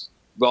Jags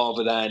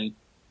rather than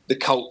the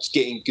Colts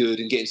getting good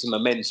and getting some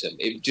momentum.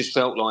 It just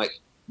felt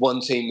like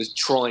one team was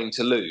trying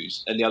to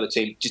lose and the other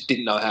team just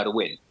didn't know how to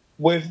win.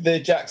 With the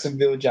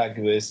Jacksonville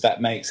Jaguars,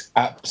 that makes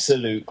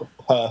absolute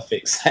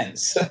perfect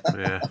sense.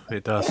 Yeah,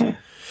 it does.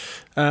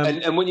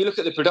 And when you look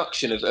at the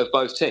production of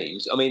both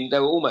teams, I mean, they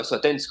were almost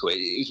identical.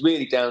 It was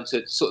really down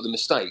to sort of the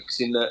mistakes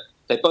in that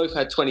they both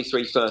had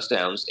 23 first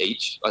downs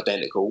each,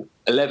 identical.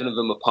 11 of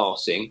them were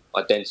passing,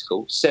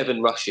 identical.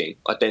 7 rushing,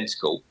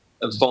 identical.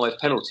 And 5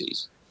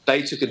 penalties.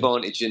 They took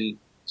advantage and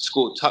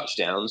scored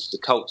touchdowns. The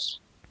Colts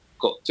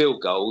got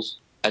field goals,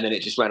 and then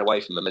it just ran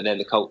away from them. And then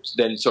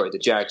the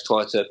Jags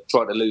tried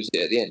to lose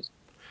it at the end.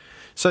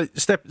 So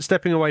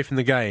stepping away from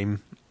the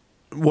game,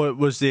 what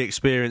was the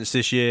experience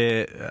this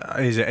year?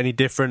 Is it any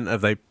different?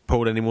 Have they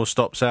pulled any more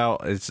stops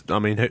out? What was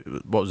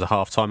the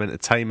halftime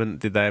entertainment?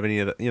 Did they have any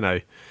of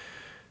that?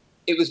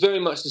 It was very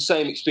much the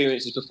same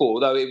experience as before,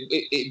 although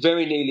it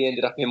very nearly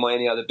ended up in my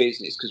any other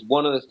business, because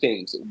one of the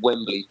things that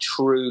Wembley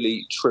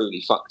truly,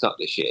 truly fucked up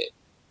this year,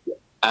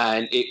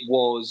 and it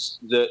was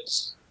that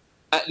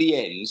at the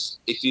end,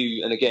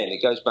 and again,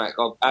 it goes back,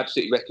 I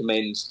absolutely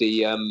recommend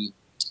the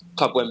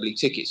Club Wembley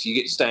tickets. You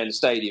get to stay in the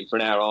stadium for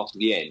an hour after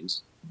the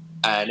end,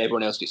 and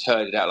everyone else gets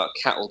herded out like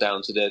cattle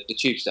down to the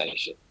tube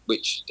station,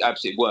 which is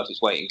absolutely worth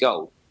its weight in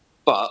gold.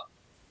 But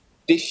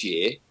this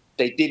year,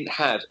 they didn't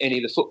have any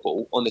of the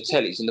football on the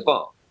tellies in the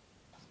bar.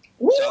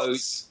 What? So,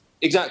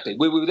 exactly.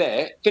 We were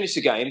there, finish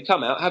the game,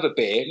 come out, have a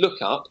beer,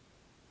 look up,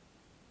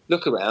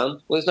 look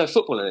around. Well, there's no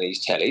football on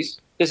these tellies.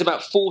 There's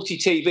about 40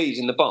 TVs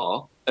in the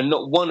bar, and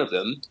not one of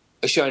them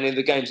are showing any of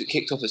the games that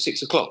kicked off at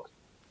 6 o'clock.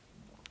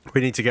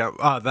 We need to get...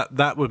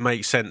 that would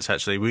make sense,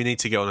 actually. We need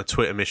to get on a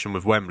Twitter mission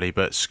with Wembley,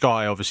 but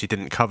Sky obviously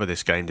didn't cover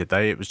this game, did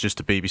they? It was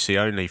just a BBC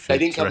only for They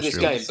didn't cover this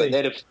game, but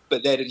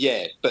then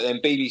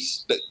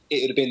BBC... But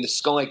it would have been the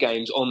Sky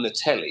games on the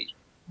telly.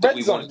 that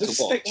we wanted to watch.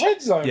 Stick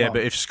Red Zone. Yeah,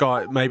 but if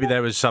Sky, maybe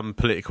there was some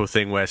political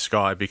thing where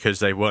Sky, because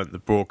they weren't the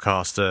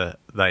broadcaster,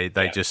 they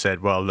just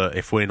said, well, look,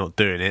 if we're not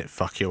doing it,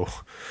 fuck you,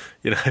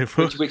 you know.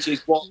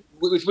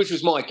 which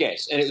was my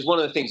guess, and it was one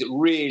of the things that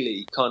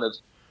really kind of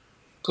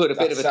put a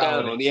bit of a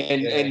down on the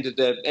end of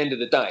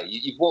the day.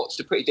 You've watched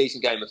a pretty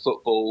decent game of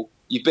football.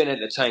 You've been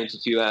entertained for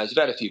a few hours.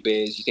 You've had a few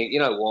beers. You think, you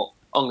know what?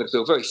 I'm going to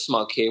feel very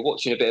smug here,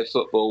 watching a bit of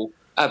football,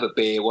 have a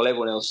beer while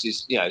everyone else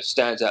is,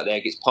 stands out there,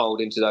 gets piled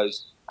into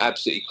those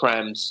absolutely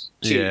crammed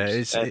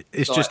tubes. Yeah,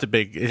 it's just a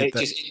big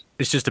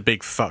it's just a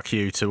big fuck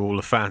you to all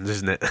the fans,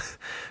 isn't it?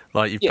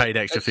 Like, you've paid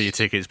extra for your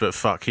tickets, but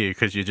fuck you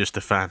because you're just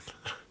a fan.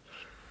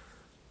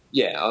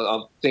 Yeah,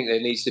 I think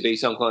there needs to be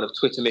some kind of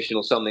Twitter mission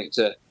or something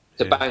to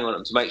bang on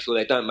them to make sure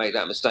they don't make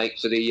that mistake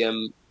for the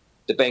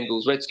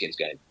Bengals-Redskins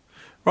game.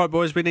 Right,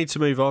 boys, we need to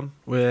move on.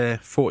 We're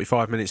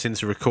 45 minutes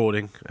into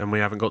recording and we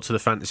haven't got to the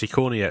fantasy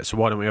corner yet, so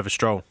why don't we have a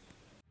stroll?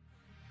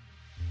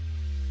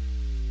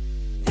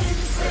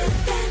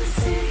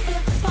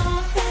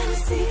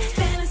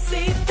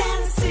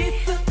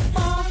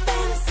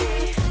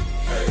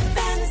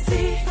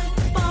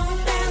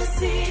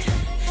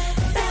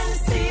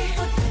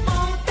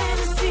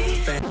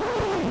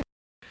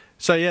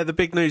 So, yeah, the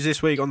big news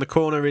this week on the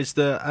corner is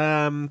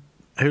that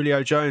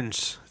Julio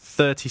Jones,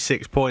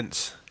 36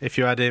 points. If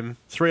you add him,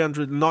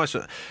 300, nice.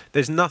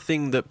 There's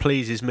nothing that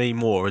pleases me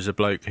more as a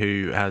bloke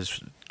who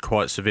has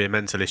quite severe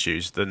mental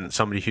issues than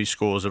somebody who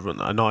scores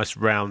a nice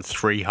round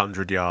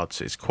 300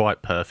 yards. It's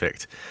quite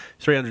perfect.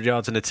 300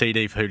 yards and a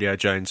TD for Julio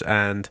Jones,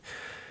 and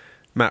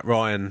Matt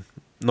Ryan,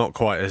 not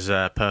quite as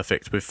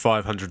perfect with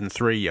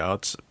 503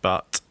 yards,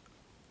 but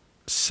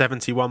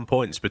 71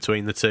 points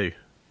between the two.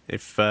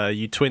 If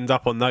you twinned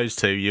up on those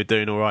two, you're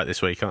doing all right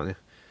this week, aren't you?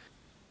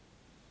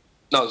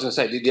 No, I was going to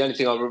say, the only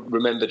thing I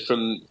remembered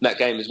from that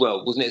game as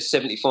well, wasn't it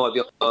 75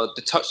 yards?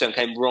 The touchdown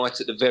came right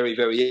at the very,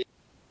 very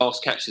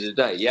last catch of the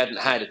day. He hadn't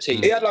had a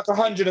TD. He had like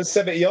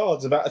 170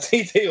 yards without a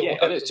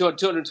TD. Or it was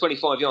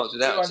 225 yards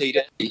without a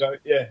TD.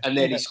 And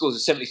then he scores a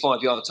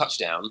 75-yard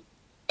touchdown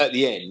at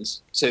the end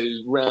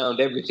to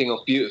round everything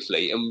off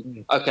beautifully.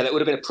 And, okay, that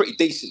would have been a pretty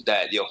decent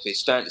day at the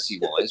office,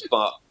 fantasy-wise,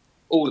 but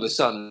all of a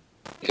sudden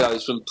it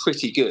goes from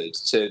pretty good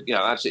to,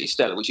 absolutely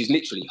stellar, which is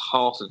literally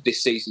half of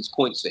this season's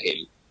points for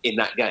him in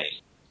that game.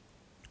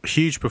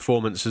 Huge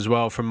performance as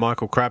well from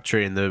Michael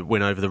Crabtree in the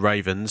win over the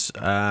Ravens,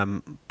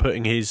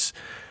 putting his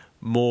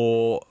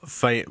more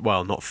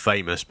not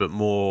famous but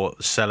more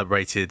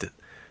celebrated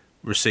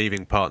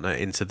receiving partner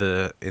into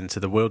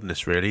the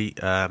wilderness, really.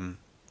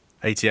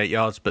 88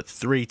 yards but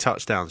 3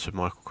 touchdowns for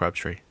Michael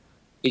Crabtree.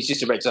 He's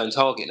just a red zone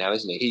target now,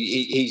 isn't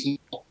he? He's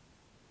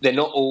they're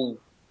not all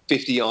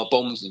 50-yard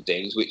bombs and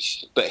things,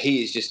 but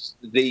he is just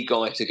the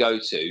guy to go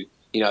to.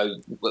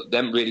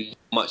 Them really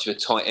much of a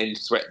tight end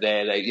threat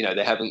there.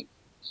 They haven't.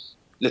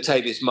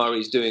 Latavius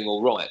Murray's doing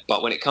all right,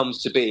 but when it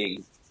comes to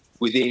being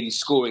within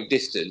scoring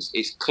distance,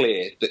 it's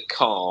clear that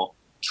Carr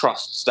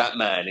trusts that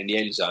man in the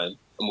end zone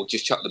and will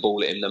just chuck the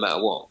ball at him no matter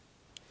what.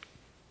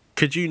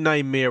 Could you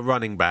name me a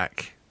running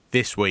back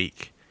this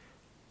week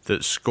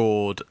that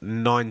scored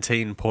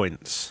 19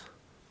 points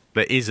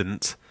that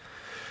isn't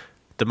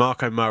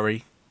DeMarco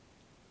Murray,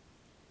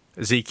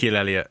 Ezekiel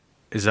Elliott,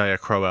 Isaiah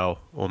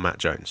Crowell, or Matt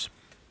Jones?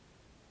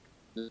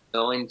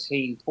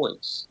 19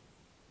 points.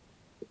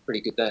 A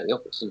pretty good day at the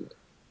office, isn't it?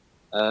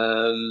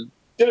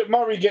 Didn't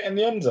Murray get in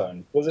the end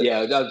zone? Was it?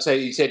 Yeah, I'd say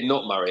he said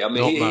not Murray. I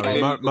mean,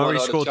 Murray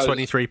scored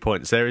 23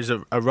 points. There is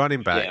a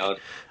running back,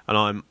 and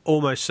I'm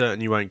almost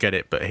certain you won't get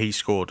it, but he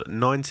scored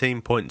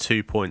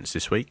 19.2 points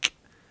this week,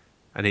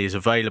 and he is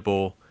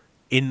available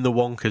in the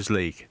Wonkers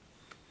League.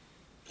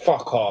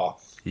 Fuck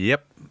off.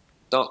 Yep.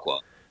 Darkwa.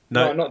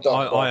 No, not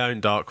Darkwa. I own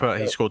Darkwa.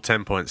 He scored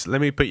 10 points.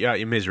 Let me put you out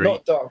your misery.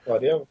 Not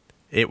Darkwa, yeah.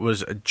 It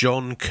was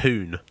John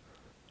Kuhn.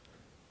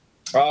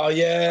 Oh,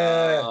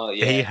 yeah.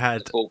 He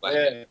had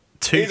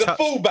He's a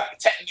fullback,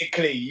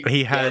 technically.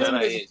 He had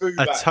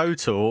a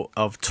total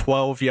of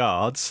 12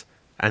 yards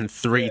and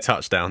 3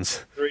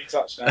 touchdowns. 3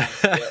 touchdowns,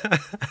 yeah.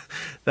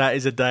 That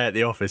is a day at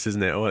the office,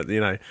 isn't it? Or,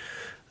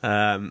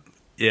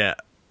 yeah.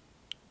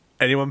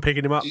 Anyone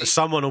picking him up?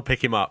 Someone will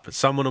pick him up.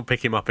 Someone will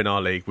pick him up in our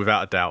league,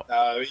 without a doubt.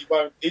 No, he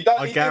won't.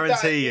 I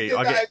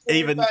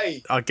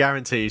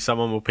guarantee you,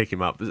 someone will pick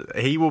him up.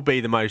 He will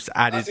be the most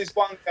added. That's his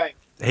one game.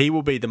 He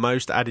will be the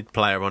most added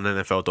player on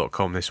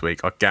NFL.com this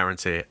week. I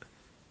guarantee it.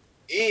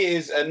 He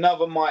is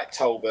another Mike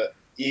Talbot.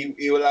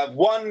 You will have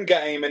one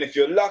game, and if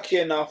you're lucky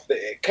enough that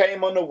it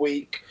came on a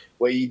week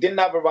where you didn't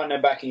have a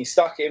running back and you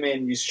stuck him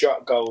in, you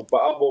struck gold.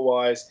 But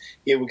otherwise,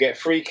 he will get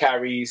 3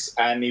 carries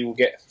and he will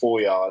get 4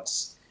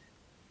 yards.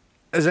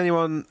 Has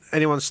anyone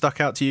stuck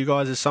out to you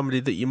guys as somebody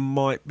that you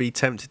might be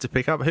tempted to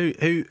pick up?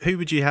 Who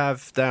would you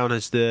have down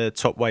as the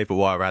top waiver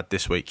wire ad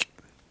this week?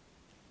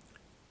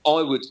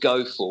 I would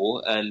go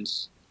for, and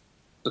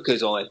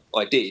because I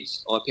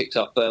picked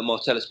up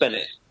Martellus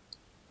Bennett,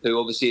 who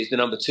obviously is the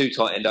number 2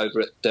 tight end over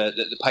at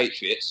the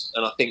Patriots.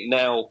 And I think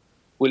now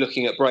we're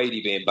looking at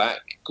Brady being back.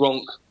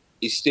 Gronk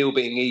is still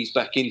being eased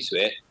back into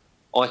it.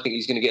 I think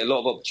he's going to get a lot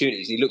of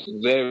opportunities. He looked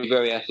very,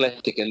 very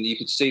athletic, and you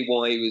could see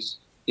why he was,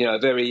 a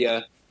very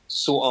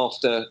sought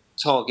after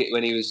target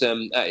when he was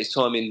at his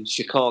time in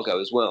Chicago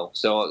as well.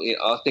 So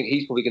I think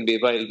he's probably going to be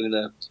available in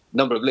a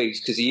number of leagues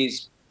because he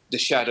is the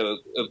shadow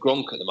of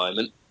Gronk at the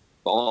moment.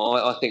 But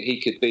I think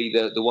he could be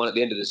the one at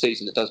the end of the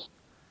season that does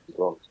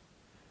Gronk.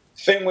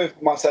 Thing with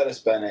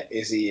Martellus Bennett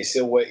is he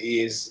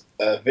is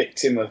a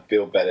victim of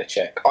Bill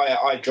Belichick.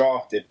 I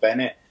drafted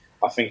Bennett.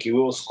 I think he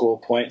will score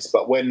points,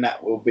 but when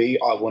that will be,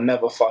 I will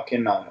never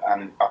fucking know,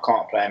 and I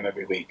can't play him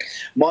every week.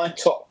 My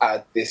top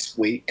ad this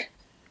week,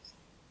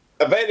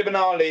 available in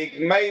our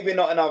league, maybe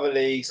not in other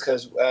leagues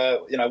because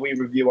we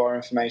review our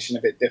information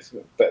a bit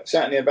different, but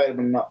certainly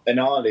available in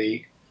our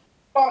league.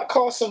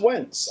 Carson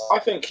Wentz. I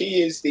think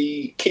he is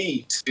the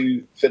key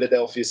to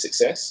Philadelphia's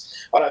success.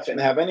 I don't think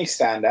they have any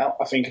standout.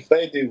 I think if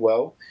they do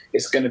well,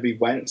 it's going to be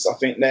Wentz. I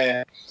think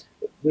they're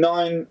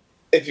 9.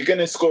 If you're going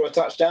to score a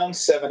touchdown,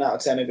 7 out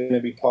of 10 are going to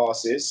be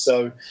passes.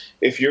 So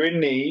if you're in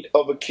need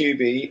of a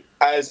QB,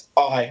 as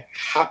I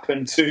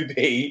happen to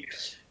be,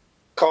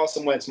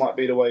 Carson Wentz might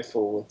be the way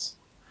forward.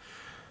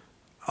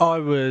 I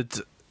would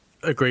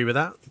agree with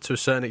that to a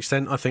certain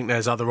extent. I think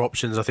there's other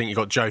options. I think you've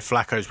got Joe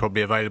Flacco's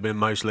probably available in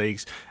most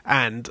leagues.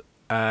 And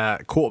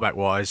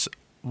quarterback-wise,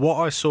 what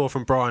I saw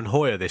from Brian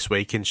Hoyer this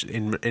week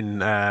in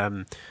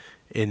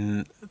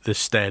the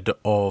stead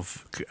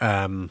of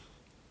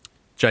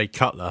Jay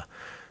Cutler,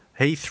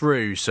 he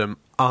threw some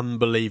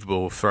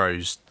unbelievable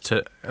throws,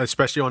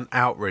 especially on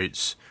out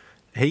routes.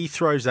 He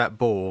throws that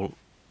ball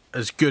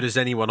as good as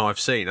anyone I've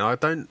seen. I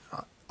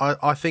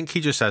think he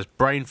just has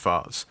brain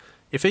farts.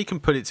 If he can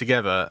put it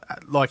together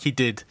like he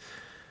did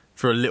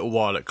for a little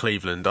while at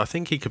Cleveland, I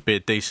think he could be a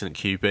decent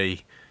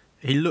QB.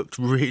 He looked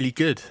really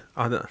good.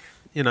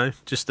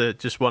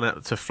 Just one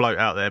out to float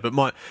out there.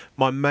 But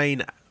my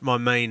main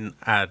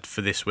ad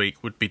for this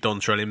week would be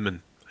Dontrell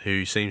Inman,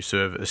 who seems to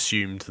have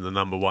assumed the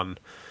number one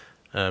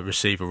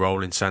receiver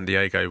role in San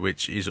Diego,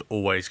 which is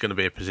always going to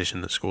be a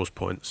position that scores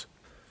points.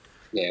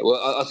 Yeah,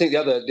 well, I think the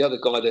other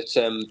guy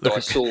that I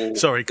saw...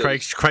 Sorry,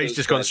 Craig's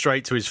just gone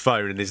straight to his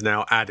phone and is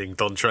now adding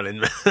Dontrell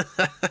Inman.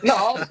 No,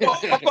 I've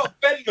got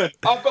Benjamin.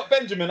 I've got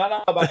Benjamin. I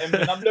know about him,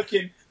 and I'm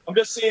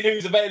just seeing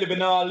who's available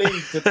in our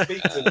league to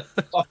speak to.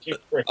 Fucking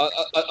prick.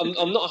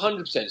 I'm not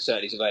 100%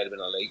 certain he's available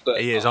in our league, but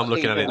he is. I'm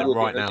looking at it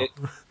right now.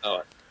 All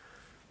right.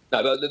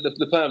 No, but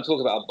the player I'm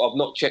talking about, I've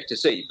not checked to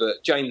see,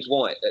 but James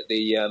White at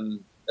the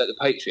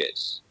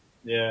Patriots.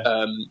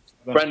 Yeah.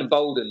 Brandon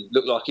Bolden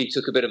looked like he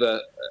took a bit of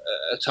a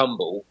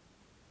tumble,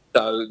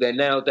 so they're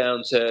now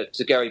down to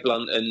Gary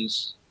Blunt, and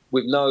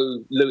with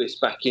no Lewis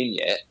back in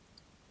yet,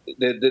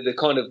 the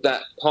kind of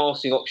that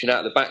passing option out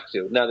of the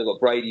backfield. Now they've got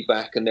Brady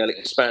back, and they'll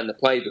expand the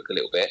playbook a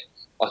little bit.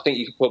 I think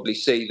you could probably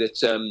see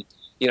that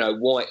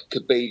White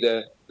could be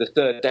the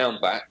third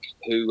down back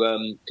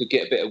who could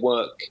get a bit of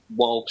work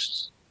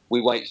whilst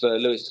we wait for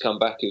Lewis to come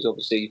back, who's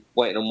obviously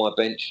waiting on my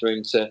bench for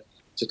him to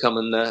come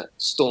and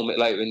storm it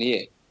later in the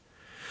year.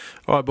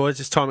 All right, boys,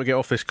 it's time to get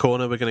off this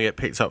corner. We're going to get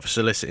picked up for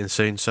soliciting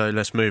soon, so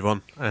let's move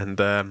on and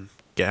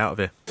get out of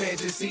here.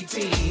 Fantasy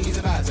team, he's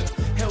about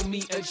to help me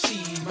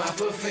achieve my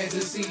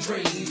fantasy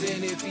dreams.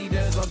 And if he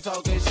does, I'm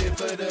talking shit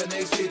for the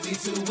next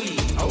 52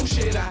 weeks. Oh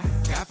shit, I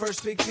got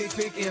first pick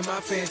in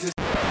my fantasy.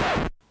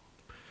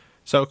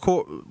 So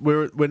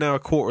we're now a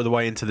quarter of the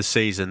way into the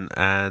season,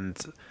 and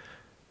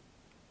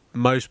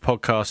most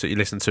podcasts that you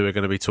listen to are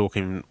going to be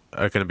talking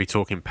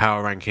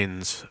power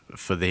rankings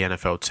for the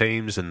NFL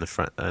teams and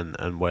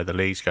and where the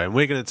league's going.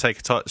 We're going to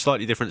take a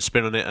slightly different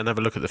spin on it and have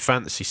a look at the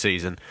fantasy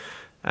season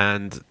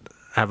and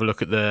have a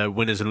look at the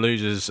winners and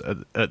losers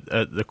at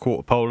the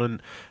quarter pole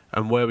and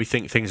where we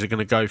think things are going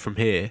to go from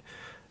here.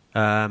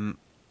 We've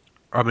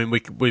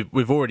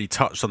already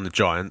touched on the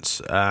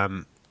Giants.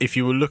 If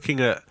you were looking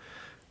at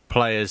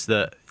players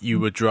that you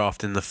would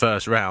draft in the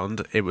first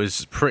round, it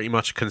was pretty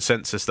much a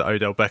consensus that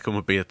Odell Beckham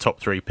would be a top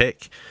 3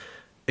 pick.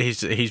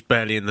 He's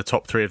barely in the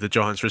top 3 of the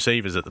Giants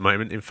receivers at the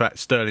moment. In fact,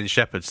 Sterling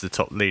Shepard's the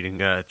top leading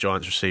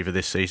Giants receiver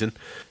this season.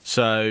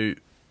 So,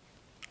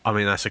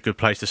 that's a good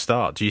place to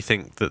start. Do you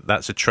think that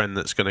that's a trend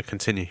that's going to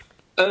continue?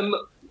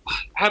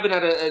 Having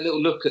had a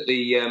little look at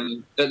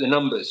the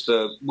numbers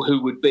for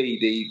who would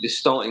be the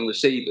starting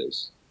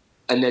receivers,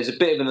 and there's a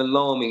bit of an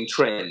alarming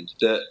trend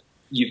that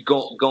you've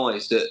got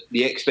guys that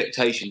the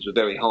expectations were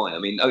very high.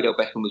 Odell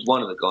Beckham was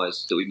one of the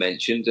guys that we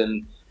mentioned,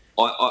 and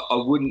I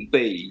wouldn't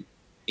be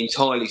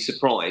entirely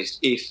surprised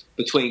if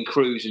between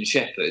Cruz and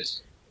Shepard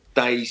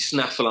they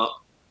snaffle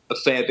up a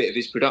fair bit of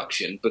his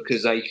production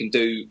because they can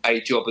do a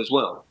job as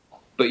well.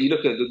 But you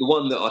look at the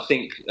one that I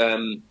think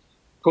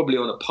probably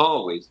on a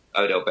par with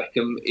Odell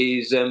Beckham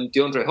is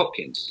DeAndre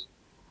Hopkins.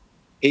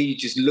 He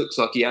just looks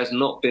like he has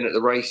not been at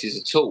the races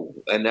at all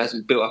and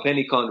hasn't built up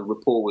any kind of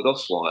rapport with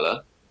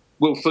Osweiler.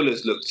 Will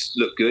Fuller's looked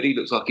good. He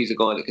looks like he's a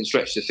guy that can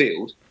stretch the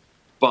field.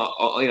 But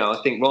I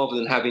think rather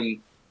than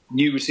having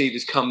new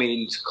receivers come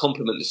in to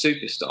complement the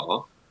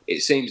superstar,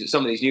 it seems that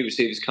some of these new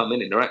receivers come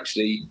in and are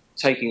actually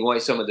taking away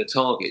some of the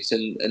targets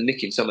and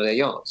nicking some of their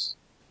yards.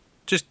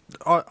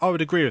 I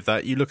would agree with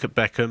that. You look at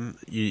Beckham.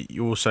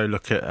 You also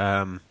look at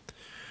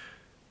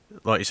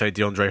like you say,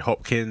 DeAndre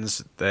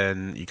Hopkins.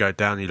 Then you go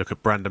down, you look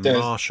at Brandon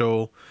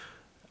Marshall,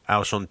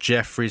 Alshon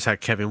Jeffries,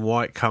 had Kevin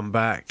White come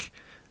back.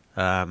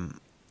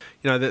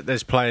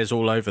 There's players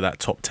all over that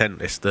top 10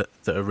 list that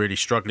are really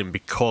struggling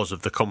because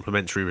of the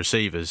complementary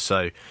receivers.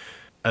 So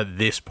at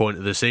this point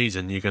of the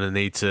season, you're going to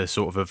need to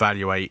sort of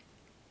evaluate,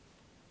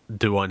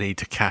 do I need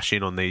to cash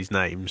in on these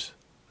names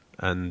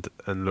and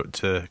look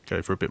to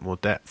go for a bit more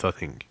depth, I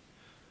think.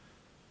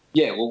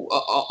 Yeah, well,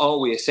 are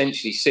we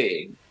essentially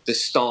seeing the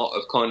start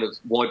of kind of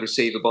wide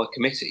receiver by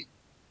committee?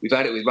 We've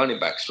had it with running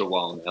backs for a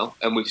while now,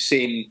 and we've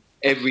seen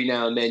every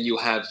now and then you'll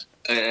have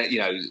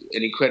an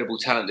incredible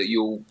talent that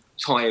you'll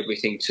tie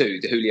everything to,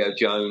 the Julio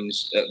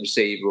Jones at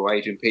receiver or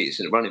Adrian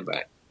Peterson at running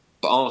back.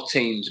 But our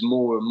team's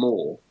more and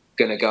more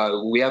going to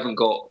go, we haven't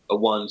got a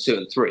 1, 2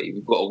 and 3.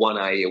 We've got a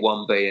 1A, a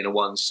 1B and a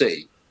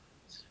 1C.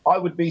 I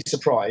would be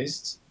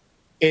surprised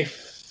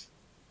if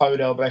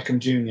Odell Beckham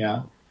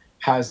Jr.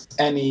 has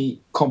any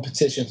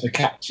competition for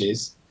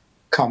catches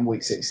come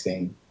week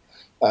 16.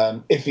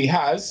 If he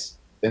has,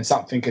 then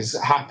something has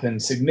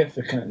happened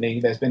significantly.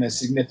 There's been a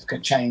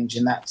significant change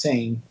in that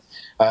team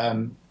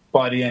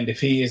by the end. If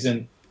he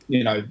isn't,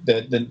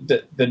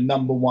 the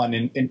number one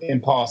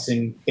in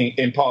passing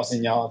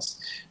yards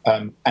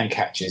and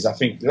catches, I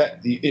think that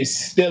it's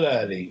still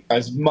early.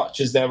 As much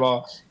as there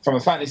are, from a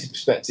fantasy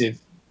perspective,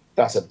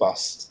 that's a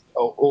bust.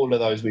 All of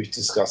those we've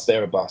discussed,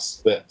 they're a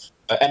bust. But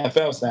at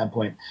NFL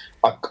standpoint,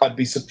 I'd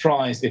be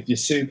surprised if your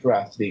super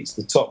athletes,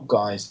 the top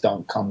guys,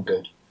 don't come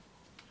good.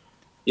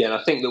 Yeah, and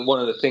I think that one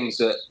of the things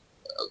that,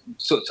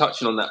 sort of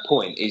touching on that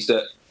point, is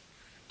that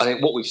I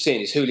think what we've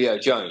seen is Julio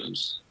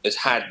Jones has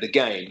had the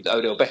game that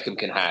Odell Beckham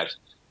can have,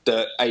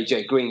 that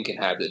AJ Green can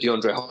have, that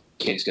DeAndre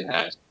Hopkins can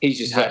have. He's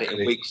just had it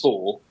in week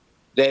 4.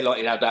 They're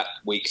likely to have that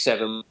week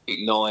 7, week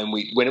 9.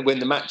 When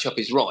the matchup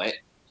is right,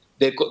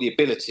 they've got the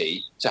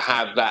ability to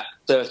have that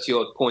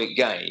 30-odd point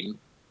game,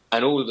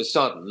 and all of a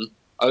sudden,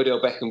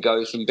 Odell Beckham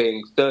goes from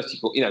being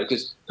 34,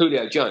 because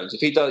Julio Jones, if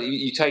he does,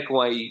 you take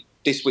away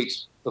this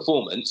week's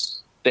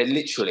performance, they're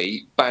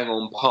literally bang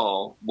on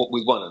par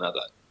with one another.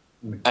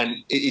 And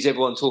is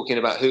everyone talking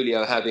about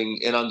Julio having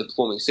an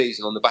underperforming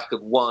season on the back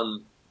of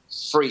one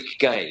freak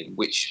game,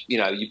 which,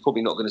 you're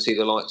probably not going to see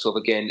the likes of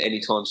again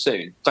anytime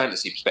soon,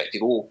 fantasy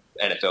perspective or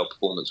NFL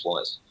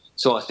performance-wise.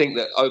 So I think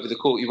that over the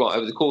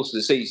course of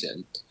the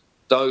season,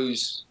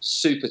 those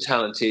super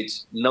talented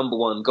number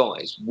one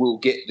guys will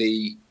get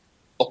the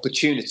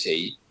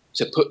opportunity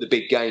to put the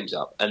big games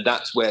up, and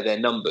that's where their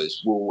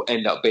numbers will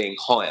end up being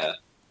higher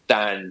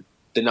than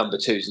the number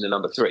 2s and the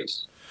number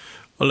 3s.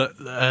 Well, look,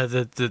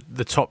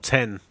 the top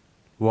 10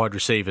 wide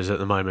receivers at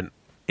the moment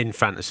in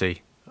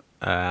fantasy,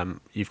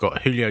 you've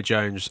got Julio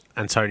Jones,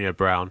 Antonio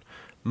Brown,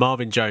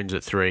 Marvin Jones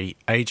at 3,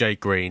 AJ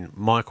Green,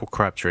 Michael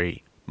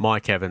Crabtree,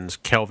 Mike Evans,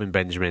 Kelvin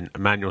Benjamin,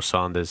 Emmanuel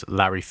Sanders,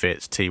 Larry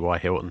Fitz, T.Y.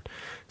 Hilton.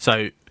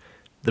 So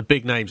the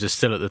big names are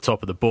still at the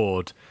top of the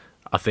board.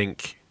 I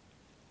think,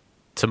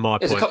 to my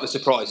point... There's a couple of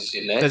surprises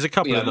in there. There's a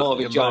couple of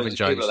Marvin Jones,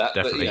 people like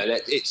that,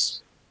 definitely.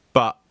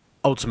 But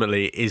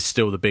ultimately, it is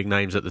still the big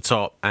names at the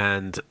top,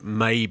 and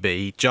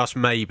maybe, just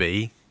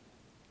maybe,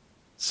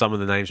 some of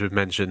the names we've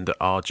mentioned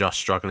are just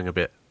struggling a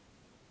bit,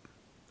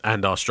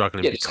 and are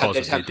struggling because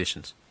of the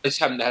additions. They just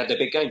haven't had their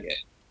big game yet.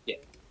 Yeah.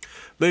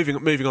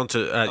 Moving on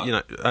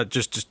to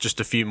just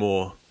a few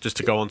more, just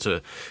to go on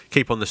to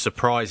keep on the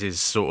surprises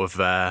sort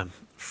of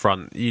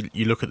front.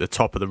 You look at the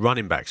top of the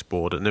running backs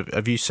board, and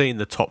have you seen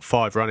the top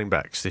 5 running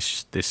backs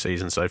this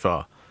season so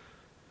far?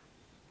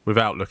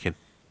 Without looking,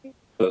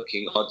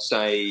 I'd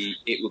say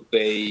it would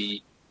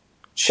be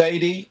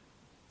Shady,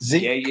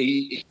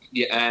 Zeke,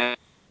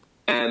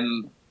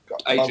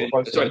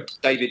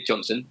 David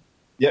Johnson.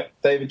 Yep,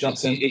 David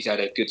Johnson. He's had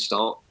a good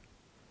start.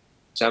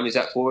 Sam, is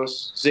that for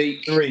us?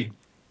 Zeke. 3.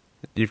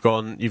 You've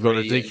gone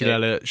Ezekiel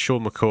Elliott,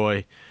 Sean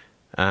McCoy,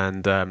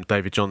 and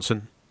David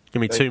Johnson.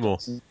 Give me David 2 more.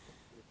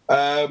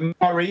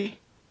 Murray.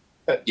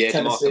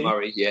 DeMarco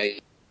Murray. Yeah.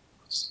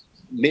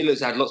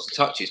 Miller's had lots of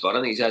touches, but I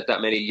don't think he's had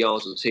that many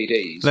yards or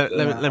TDs.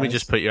 Let me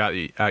just put you out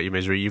your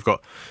misery. You've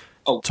got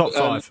top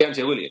 5.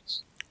 DeAndre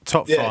Williams.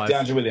 Top 5.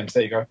 DeAndre Williams.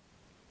 There you go.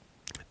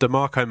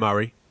 DeMarco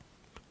Murray,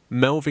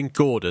 Melvin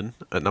Gordon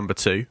at number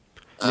 2.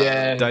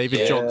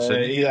 David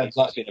Johnson.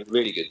 That's been a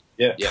really good.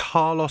 Yeah.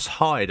 Carlos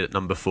Hyde at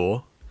number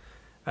 4,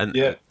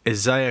 and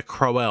Isaiah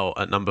Crowell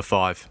at number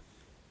 5.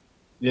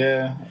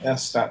 Yeah,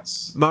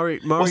 that's Murray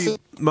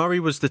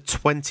was the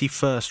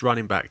 21st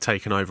running back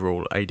taken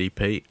overall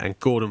ADP, and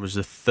Gordon was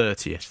the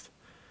 30th.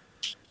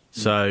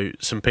 So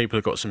some people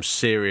have got some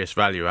serious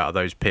value out of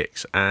those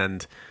picks,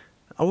 and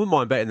I wouldn't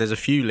mind betting there's a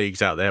few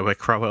leagues out there where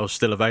Crowell's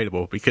still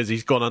available because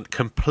he's gone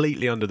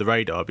completely under the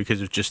radar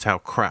because of just how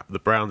crap the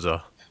Browns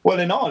are. Well,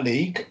 in our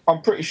league,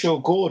 I'm pretty sure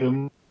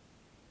Gordon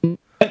went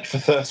for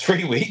the first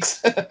 3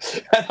 weeks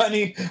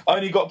and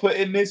only got put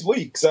in this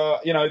week. So,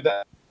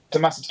 that's a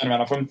massive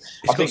turnaround.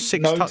 He's got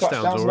 6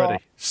 touchdowns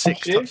already.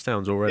 6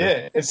 touchdowns already.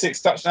 Yeah, and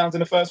 6 touchdowns in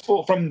the first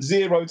 4 from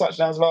 0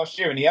 touchdowns last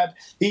year. And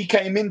he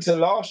came into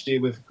last year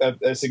with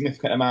a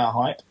significant amount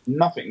of hype.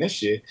 Nothing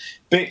this year.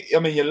 But,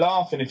 you're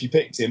laughing if you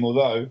picked him,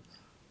 although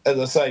as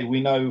I say,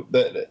 we know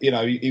that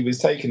he was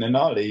taken in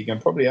our league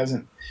and probably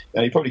hasn't.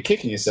 You're probably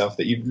kicking yourself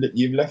that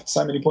you've left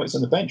so many points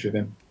on the bench with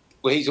him.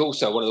 Well, he's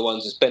also one of the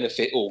ones that's going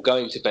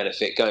to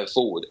benefit going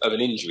forward of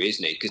an injury,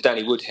 isn't he? Because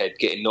Danny Woodhead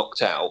getting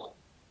knocked out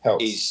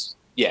helps.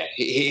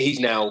 He's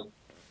now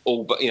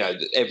all but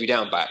every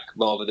down back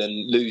rather than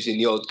losing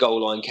the odd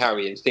goal line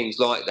carry and things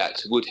like that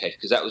to Woodhead,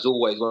 because that was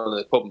always one of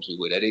the problems with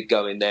Woodhead. He'd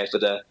go in there for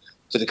the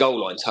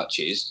goal line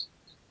touches,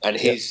 and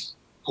his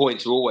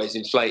points were always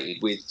inflated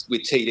with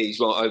TDs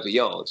right over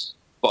yards.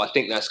 But I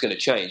think that's going to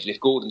change, and if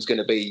Gordon's going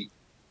to be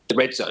the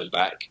red zone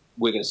back,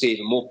 we're going to see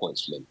even more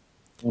points from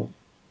him.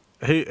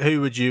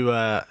 Who would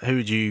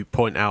you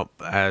point out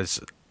as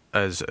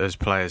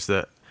players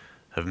that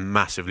have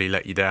massively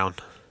let you down?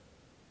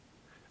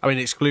 I mean,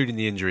 excluding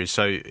the injuries.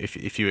 So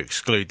if you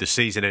exclude the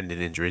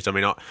season-ending injuries, I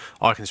mean,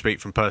 I can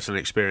speak from personal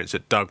experience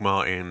that Doug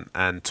Martin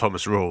and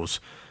Thomas Rawls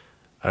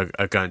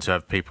are going to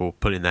have people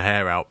pulling their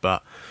hair out.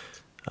 But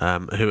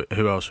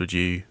who else would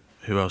you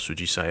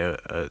say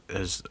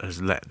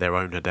has let their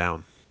owner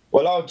down?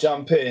 Well, I'll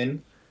jump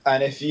in,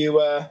 and if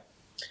you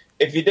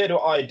did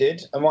what I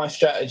did, and my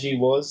strategy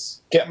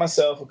was get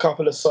myself a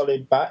couple of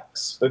solid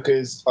backs,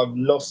 because I've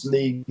lost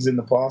leagues in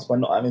the past by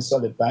not having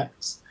solid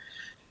backs.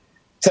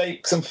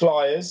 Take some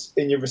flyers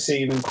in your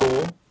receiving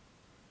core,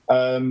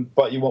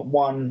 but you want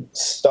one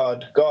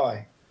stud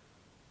guy.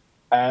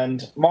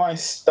 And my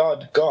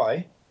stud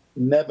guy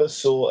never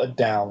saw a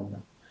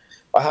down.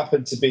 I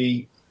happen to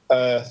be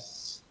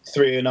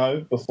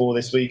 3-0 before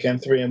this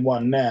weekend,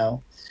 3-1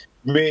 now.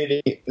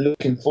 Really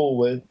looking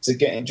forward to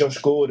getting Josh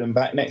Gordon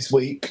back next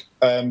week,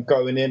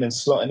 going in and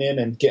slotting in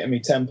and getting me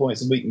 10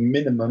 points a week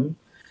minimum.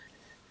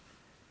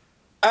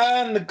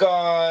 And the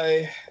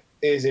guy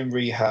is in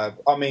rehab.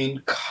 I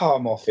mean,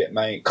 come off it,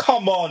 mate.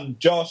 Come on,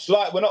 Josh.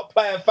 Like, we're not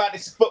playing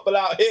fantasy football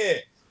out here.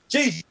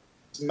 Jesus,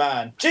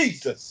 man.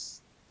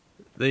 Jesus.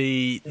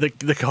 The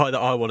guy that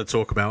I want to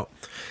talk about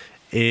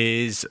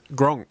is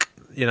Gronk.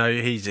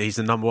 He's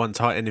the number one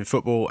tight end in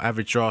football,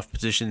 average draft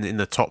position in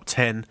the top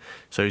 10,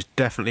 so he's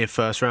definitely a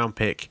first-round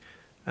pick,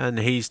 and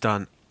he's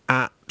done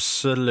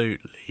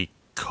absolutely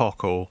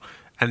cockle.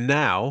 And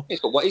now he's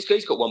got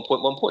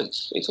 1.1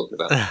 points. What are you talking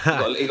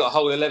about? He got a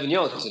whole 11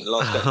 yards in the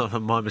last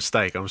game. My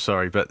mistake. I'm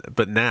sorry,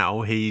 but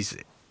now he's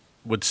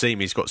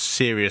got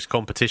serious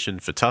competition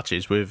for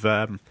touches with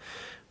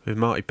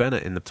Marty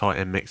Bennett in the tight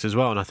end mix as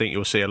well. And I think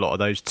you'll see a lot of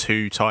those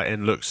two tight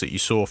end looks that you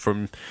saw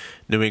from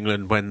New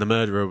England when the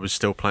murderer was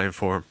still playing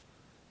for him.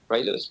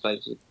 Ray Lewis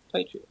played for the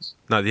Patriots.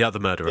 No, the other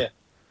murderer. Yeah.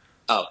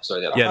 Oh,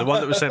 sorry. The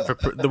one that was sent for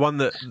the one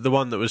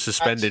that was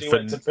suspended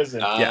went to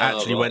prison.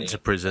 Went to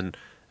prison.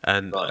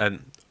 And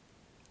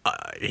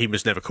he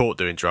was never caught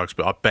doing drugs,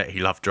 but I bet he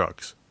loved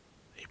drugs.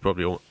 He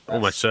probably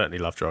almost certainly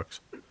loved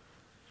drugs.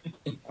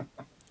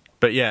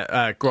 But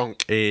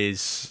Gronk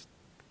is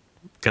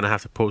going to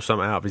have to pull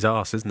something out of his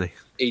arse, isn't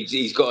he?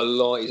 He's got a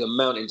lot. He's a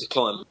mountain to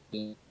climb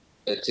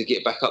to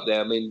get back up there.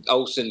 I mean,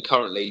 Olsen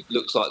currently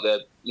looks like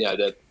the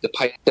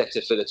pace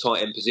setter for the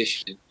tight end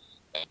position.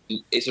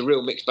 It's a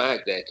real mixed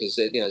bag there, because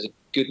there's a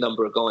good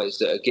number of guys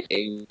that are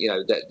getting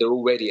that they're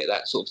already at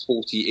that sort of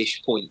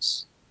 40-ish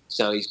points.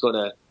 So he's got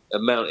a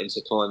mountain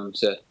to climb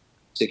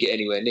to get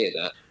anywhere near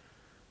that.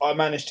 I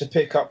managed to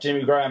pick up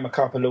Jimmy Graham a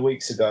couple of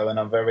weeks ago, and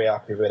I'm very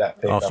happy with that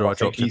pick. I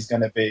think he's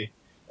going to be.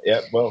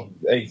 Yeah, well,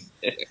 hey,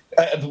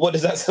 what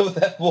does that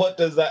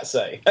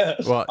say?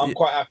 Well, I'm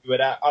quite happy with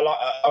that.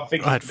 I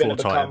think he's going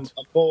to become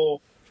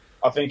more.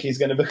 I think he's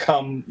going to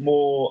become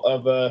more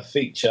of a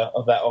feature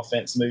of that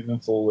offense moving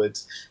forward.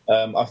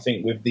 I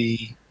think with the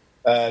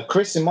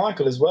Christian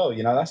Michael as well,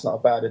 that's not a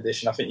bad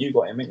addition. I think you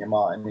got him, didn't you,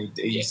 Martin?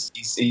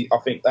 I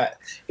think that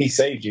he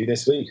saved you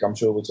this week. I'm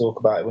sure we'll talk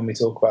about it when we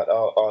talk about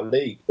our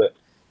league. But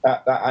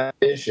that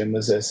addition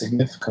was a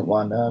significant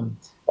one.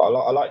 But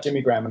I like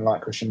Jimmy Graham and I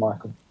like Christian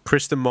Michael.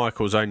 Christian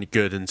Michael's only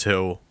good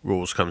until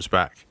Rawls comes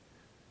back,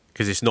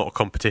 because it's not a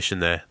competition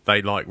there.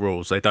 They like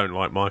Rawls. They don't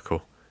like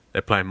Michael.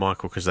 They're playing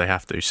Michael because they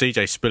have to.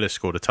 CJ Spiller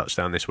scored a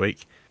touchdown this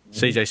week.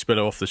 CJ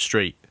Spiller off the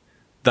street.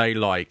 They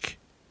like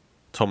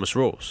Thomas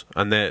Rawls,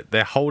 and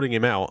they're holding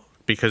him out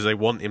because they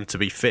want him to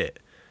be fit.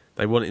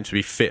 They want him to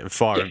be fit and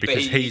firing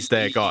because he's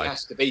their guy. He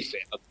has to be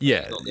fit.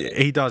 Yeah,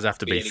 he does have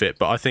to be fit.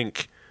 But I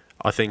think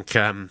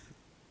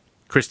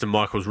Christian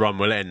Michael's run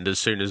will end as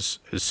soon as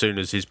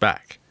he's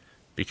back,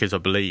 because I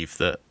believe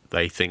that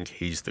they think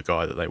he's the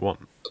guy that they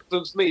want.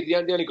 For me, the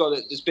only guy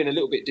that's been a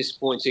little bit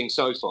disappointing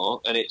so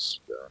far, and it's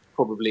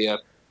probably a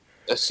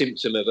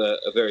symptom of a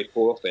very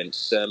poor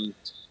offence,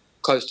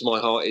 close to my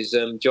heart, is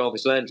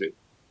Jarvis Landry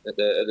at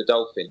the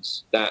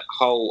Dolphins. That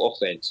whole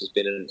offence has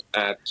been an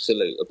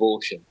absolute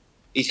abortion.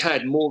 He's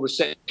had more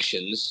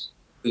receptions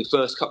in the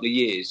first couple of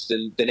years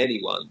than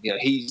anyone.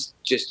 He's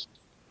just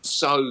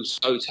so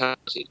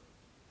talented,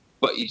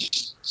 but you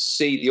just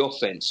see the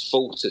offence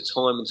falter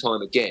time and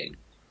time again,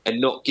 and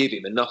not give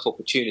him enough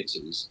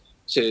opportunities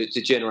to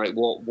generate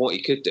what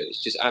he could do.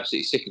 It's just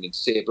absolutely sickening to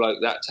see a bloke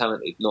that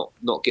talented not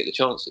get the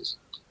chances.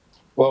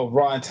 Well,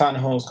 Ryan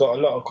Tannehill's got a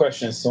lot of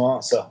questions to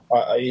answer.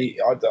 I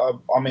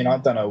mean, I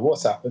don't know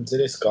what's happened to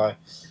this guy.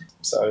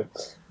 So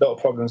a lot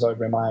of problems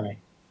over in Miami.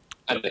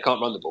 And they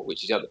can't run the ball,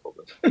 which is the other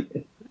problem.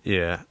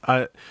 Yeah,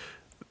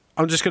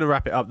 I'm just going to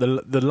wrap it up.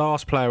 The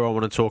last player I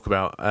want to talk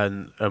about,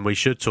 and we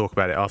should talk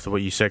about it after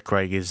what you said,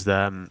 Craig, is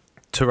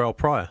Terrell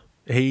Pryor.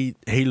 He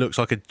looks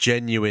like a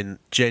genuine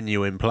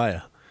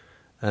player,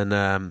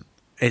 and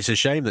it's a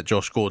shame that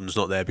Josh Gordon's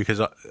not there,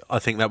 because I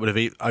think that would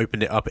have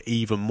opened it up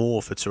even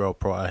more for Terrell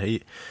Pryor.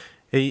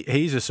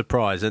 He's a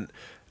surprise,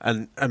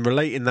 and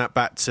relating that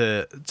back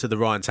to the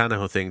Ryan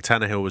Tannehill thing.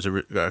 Tannehill was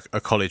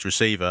a college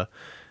receiver.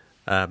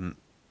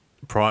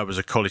 Pryor was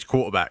a college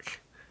quarterback.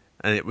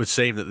 And it would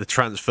seem that the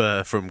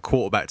transfer from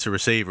quarterback to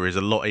receiver is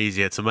a lot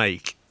easier to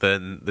make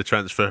than the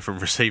transfer from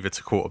receiver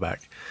to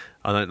quarterback.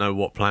 I don't know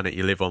what planet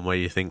you live on where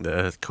you think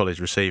that a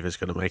college receiver is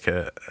going to make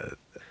a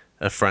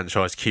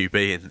franchise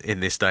QB in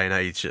this day and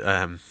age.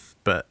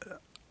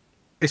 But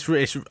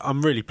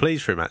I'm really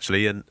pleased for him,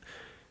 actually. And,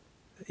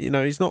 you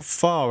know, he's not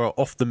far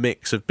off the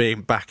mix of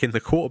being back in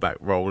the quarterback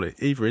role.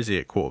 Either is he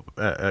at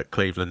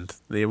Cleveland.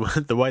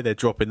 The way they're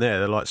dropping there,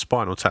 they're like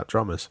Spinal Tap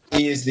drummers.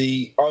 He is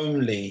the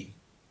only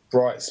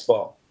bright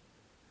spot,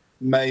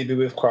 maybe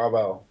with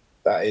Crowell,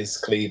 that is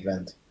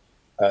Cleveland.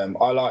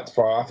 I liked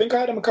Pryor. I think I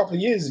had him a couple of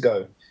years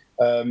ago.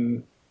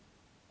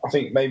 I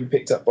think maybe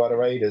picked up by the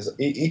Raiders.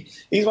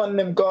 He's one of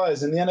them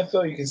guys in the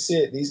NFL. You can see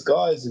it. These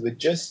guys who are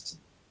just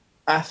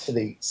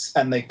athletes,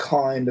 and they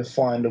kind of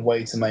find a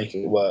way to make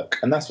it work.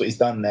 And that's what he's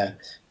done there.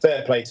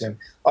 Fair play to him.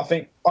 I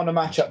think on a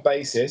matchup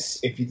basis,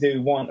 if you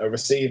do want a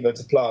receiver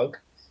to plug,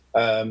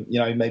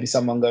 maybe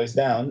someone goes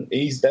down,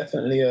 he's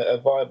definitely a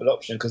viable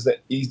option, because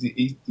he's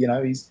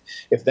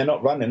if they're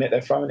not running it, they're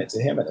throwing it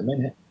to him at the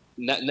minute.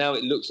 Now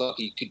it looks like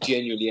he could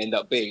genuinely end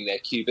up being their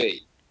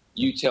QB.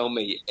 You tell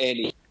me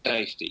any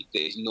safety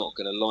that is not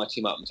going to light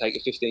him up and take a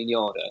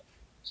 15-yarder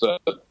for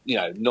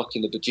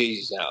knocking the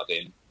bejesus out of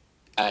him,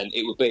 and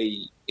it would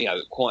be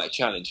quite a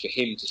challenge for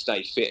him to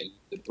stay fit and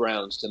the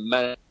Browns to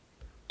manage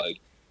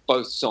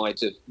both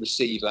sides of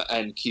receiver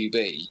and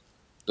QB.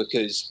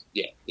 Because,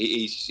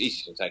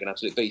 he's going to take an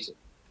absolute beating.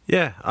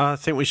 Yeah, I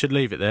think we should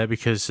leave it there,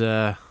 because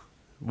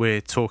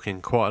we're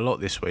talking quite a lot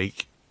this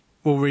week.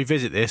 We'll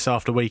revisit this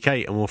after week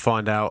 8 and we'll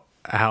find out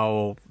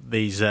how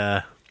these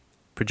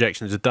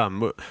projections are done.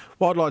 What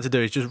I'd like to do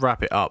is just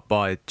wrap it up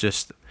by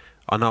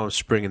I know I'm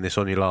springing this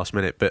on you last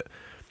minute, but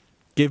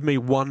give me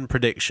one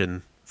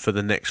prediction for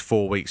the next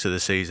 4 weeks of the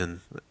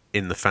season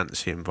in the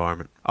fantasy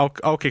environment.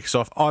 I'll kick us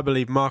off. I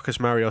believe Marcus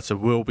Mariota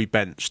will be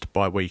benched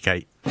by week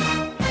 8.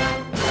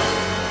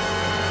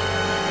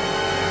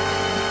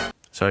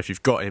 So if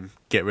you've got him,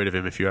 get rid of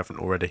him if you haven't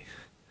already.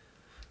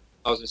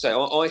 I was going to say,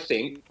 I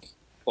think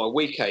by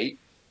week 8,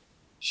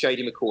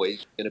 Shady McCoy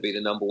is going to be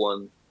the number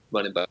 1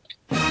 running back.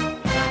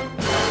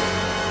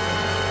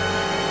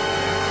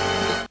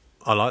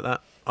 I like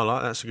that.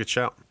 That's a good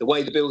shout. The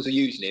way the Bills are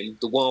using him,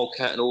 the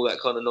Wildcat and all that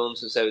kind of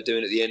nonsense they were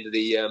doing at the end of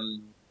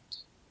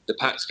the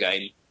Pats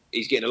game,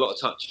 he's getting a lot of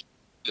touch.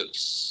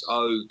 Looks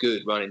so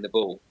good running the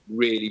ball.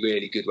 Really,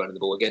 really good running the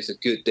ball against a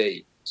good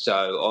D.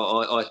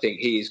 So I think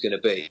he is going to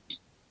be,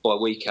 by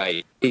week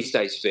 8, he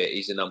stays fit,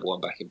 he's the number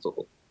 1 back in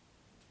football.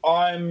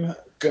 I'm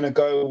going to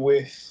go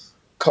with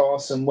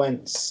Carson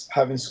Wentz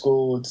having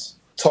scored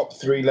top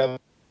 3 level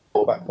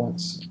quarterback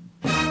points.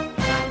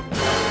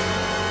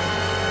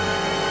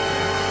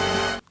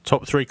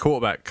 Top 3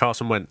 quarterback,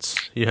 Carson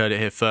Wentz. You heard it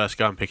here first.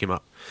 Go and pick him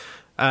up.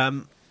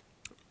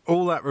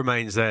 All that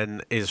remains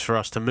then is for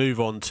us to move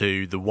on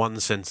to the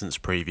one-sentence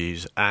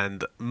previews.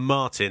 And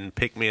Martin,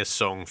 pick me a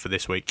song for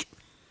this week.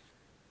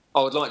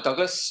 I would like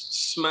Douglas,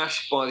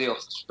 Smash by The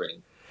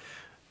Offspring.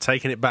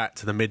 Taking it back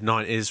to the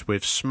mid-90s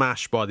with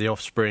Smash by The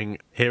Offspring.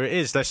 Here it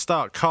is. Let's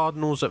start.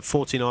 Cardinals at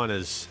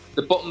 49ers.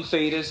 The bottom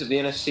feeders of the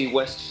NFC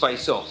West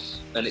face off,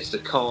 and it's the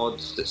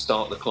Cards that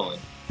start the climb.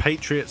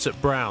 Patriots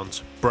at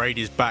Browns.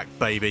 Brady's back,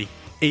 baby.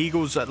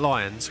 Eagles at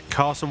Lions.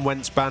 Carson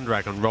Wentz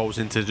bandwagon rolls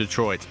into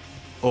Detroit.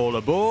 All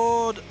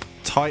aboard.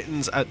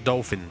 Titans at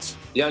Dolphins.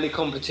 The only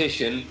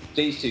competition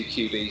these two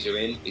QBs are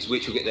in is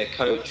which will get their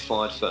coach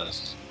fired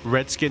first.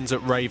 Redskins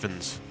at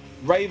Ravens.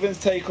 Ravens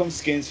take on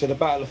Skins for the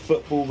battle of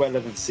football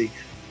relevancy.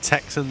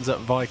 Texans at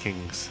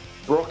Vikings.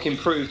 Brock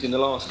improved in the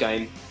last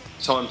game.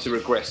 Time to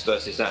regress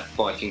versus that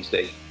Vikings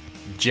D.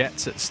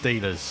 Jets at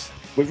Steelers.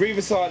 With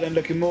Revis Island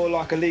looking more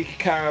like a leaky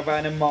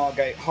caravan in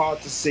Margate, hard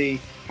to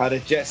see how the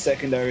Jets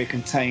secondary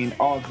contain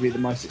arguably the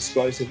most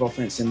explosive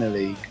offense in the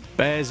league.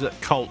 Bears at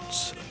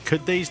Colts.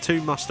 Could these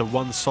two muster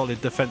one solid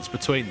defence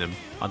between them?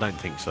 I don't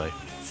think so.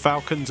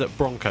 Falcons at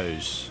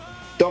Broncos.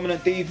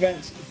 Dominant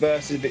defence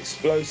versus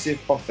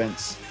explosive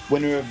offence.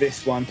 Winner of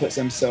this one puts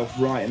himself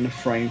right in the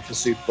frame for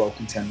Super Bowl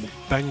contender.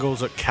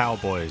 Bengals at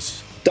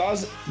Cowboys.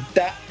 Does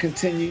that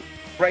continue?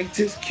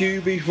 Greatest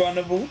QB run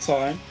of all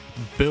time.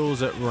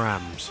 Bills at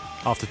Rams.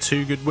 After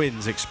 2 good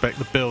wins, expect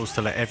the Bills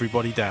to let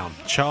everybody down.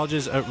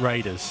 Chargers at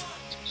Raiders.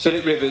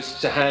 Philip Rivers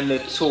to hand the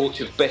torch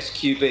of best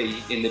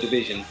QB in the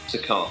division to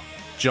Carr.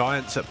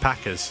 Giants at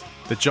Packers.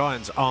 The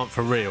Giants aren't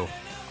for real,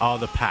 are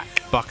the pack.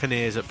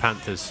 Buccaneers at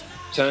Panthers.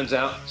 Turns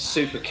out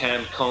Super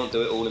Cam can't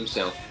do it all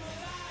himself.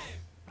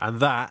 And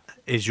that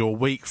is your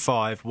Week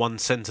 5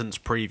 one-sentence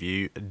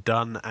preview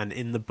done and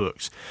in the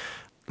books.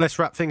 Let's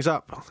wrap things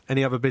up.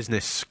 Any other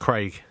business,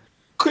 Craig?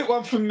 Quick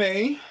one from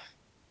me.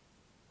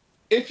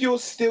 If you're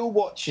still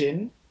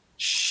watching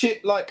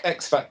shit like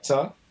X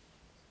Factor,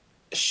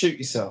 shoot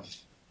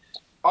yourself.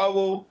 I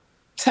will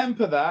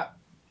temper that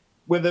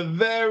with a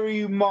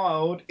very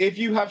mild, if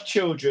you have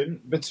children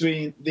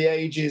between the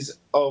ages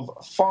of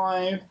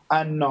 5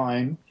 and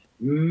 9,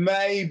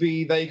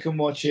 maybe they can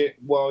watch it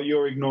while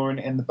you're ignoring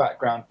it in the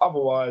background.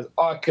 Otherwise,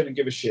 I couldn't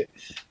give a shit.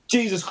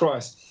 Jesus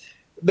Christ.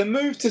 The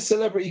move to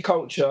celebrity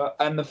culture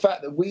and the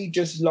fact that we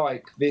just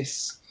like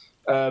this,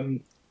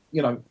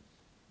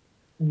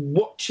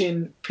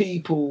 watching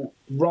people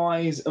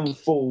rise and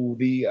fall,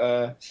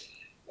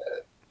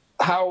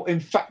 how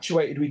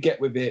infatuated we get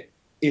with it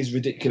is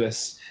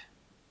ridiculous.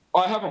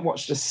 I haven't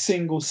watched a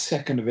single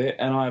second of it,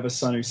 and I have a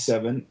son who's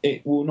 7.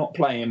 It will not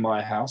play in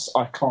my house.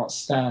 I can't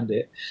stand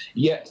it.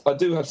 Yet, I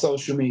do have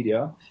social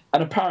media,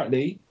 and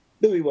apparently,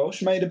 Louis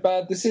Walsh made a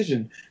bad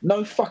decision.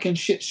 No fucking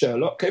shit,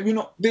 Sherlock.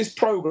 This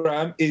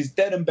programme is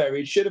dead and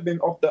buried. Should have been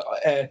off the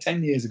air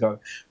 10 years ago.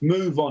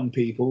 Move on,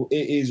 people.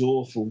 It is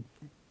awful.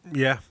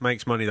 Yeah,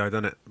 makes money though,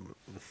 doesn't it?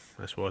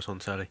 That's why it's on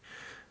telly.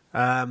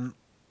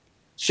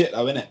 Shit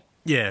though, innit?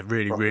 Yeah,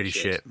 really, proper really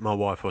shit. My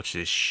wife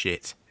watches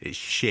shit. It's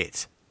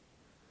shit.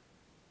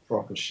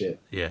 Proper shit.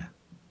 Yeah.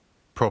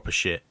 Proper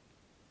shit.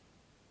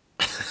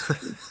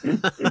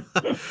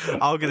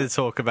 I'm going to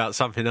talk about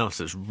something else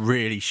that's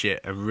really shit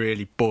and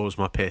really boils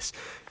my piss,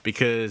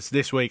 because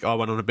this week I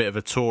went on a bit of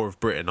a tour of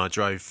Britain. I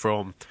drove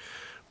from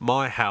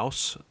my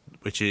house,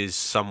 which is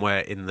somewhere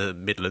in the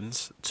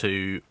Midlands,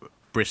 to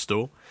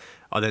Bristol.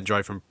 I then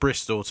drove from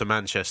Bristol to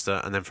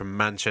Manchester, and then from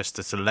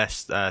Manchester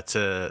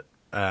to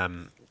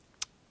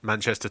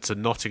Manchester to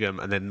Nottingham,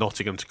 and then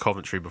Nottingham to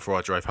Coventry before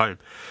I drove home.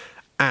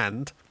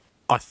 And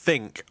I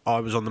think I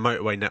was on the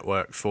motorway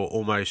network for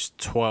almost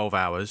 12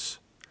 hours,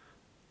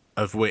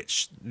 of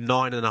which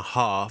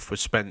 9.5 was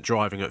spent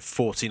driving at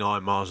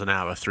 49 miles an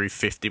hour through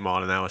 50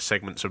 mile an hour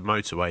segments of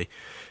motorway.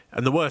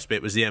 And the worst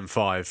bit was the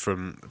M5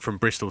 from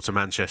Bristol to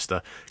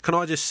Manchester. Can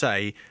I just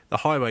say, the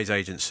Highways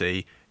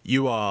Agency,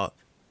 you are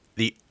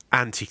the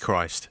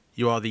Antichrist.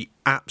 You are the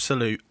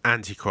absolute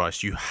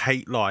Antichrist. You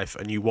hate life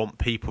and you want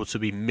people to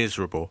be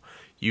miserable.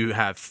 You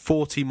have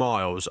 40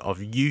 miles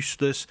of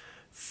useless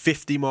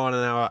 50 mile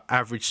an hour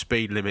average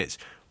speed limits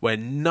where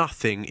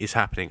nothing is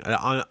happening.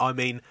 I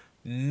mean,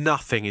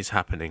 nothing is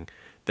happening.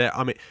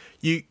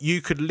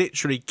 You could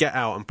literally get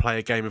out and play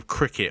a game of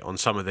cricket on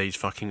some of these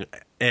fucking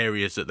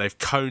areas that they've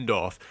coned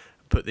off,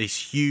 put these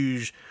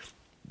huge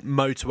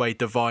motorway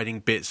dividing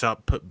bits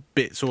up, put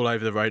bits all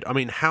over the road. I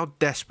mean, how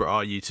desperate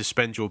are you to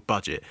spend your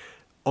budget?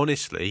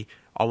 Honestly,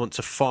 I want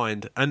to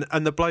find... And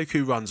the bloke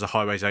who runs the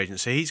Highways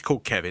Agency, he's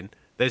called Kevin.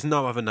 There's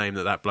no other name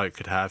that bloke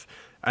could have.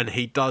 And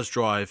he does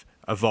drive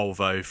a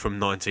Volvo from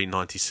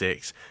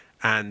 1996.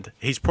 And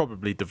he's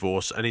probably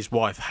divorced, and his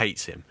wife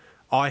hates him.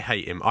 I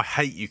hate him. I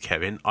hate you,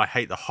 Kevin. I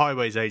hate the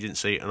Highways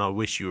Agency, and I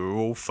wish you were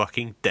all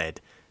fucking dead.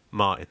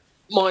 Martin.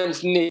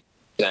 Mine's nearly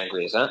as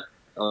angry as that.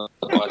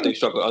 I do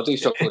struggle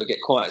to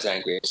get quite as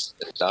angry as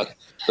Doug.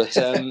 But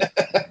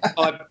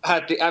I've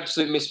had the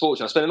absolute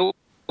misfortune. I spent an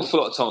awful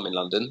lot of time in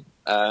London.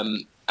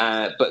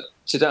 But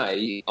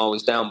today I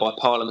was down by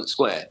Parliament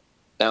Square,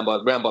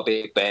 round by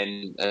Big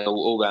Ben, and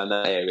all around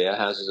that area,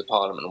 Houses of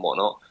Parliament and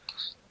whatnot.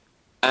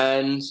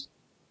 And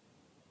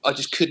I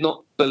just could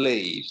not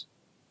believe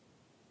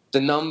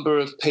the number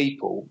of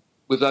people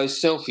with those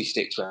selfie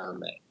sticks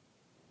around there.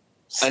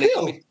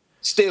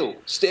 Still,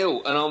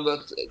 and I'm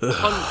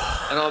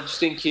just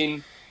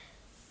thinking,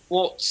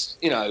 what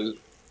are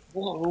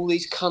all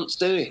these cunts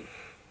doing?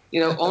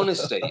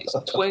 Honestly, it's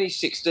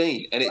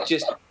 2016, and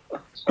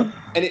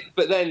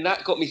but then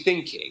that got me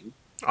thinking.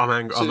 I'm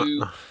angry.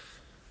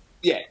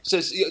 Yeah, so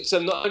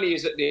not only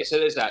is it so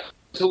there's that.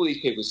 There's all these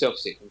people with selfie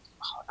sticks,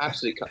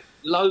 absolutely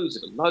loads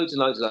of them, loads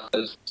and loads.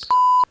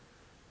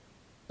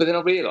 But then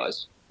I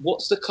realised,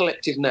 what's the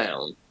collective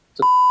noun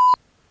for?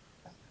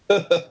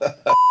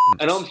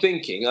 And I'm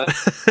thinking, no.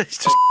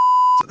 Collective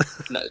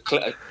noun.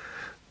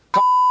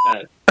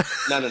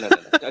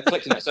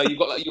 So you've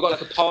got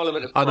like a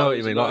parliament of crows. I know what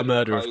you mean, like a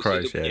murder of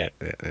crows. Yeah.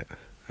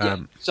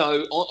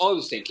 So I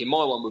was thinking,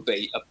 my one would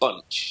be a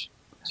bunch.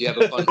 Do you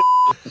have a bunch?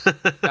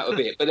 That would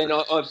be it. But then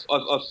I've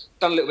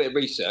done a little bit of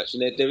research,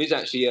 and there is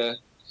actually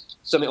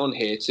something on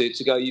here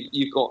to go.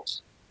 You've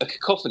got a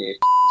cacophony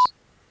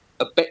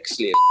of a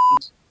Bexley of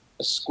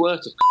a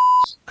squirt of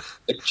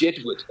a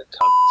Jedward of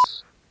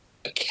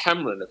a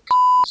Cameron of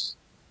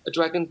a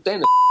Dragon's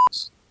Den of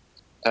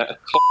a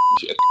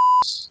Clodge of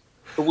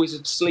a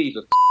Wizard's Sleeve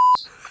of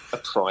a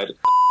Pride of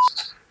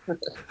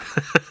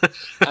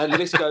and the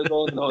list goes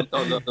on.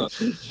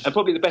 And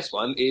probably the best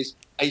one is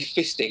a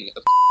fisting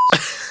of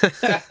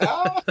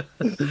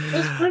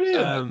That's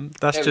brilliant.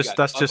 That's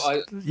just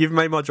you've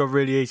made my job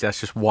really easy. That's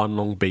just one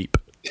long beep.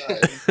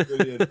 That is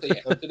brilliant. So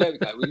there we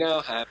go. We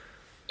now have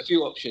a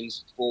few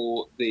options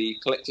for the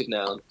collective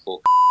noun for.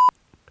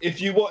 If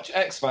you watch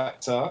X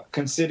Factor,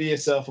 consider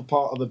yourself a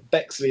part of the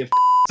Bexley of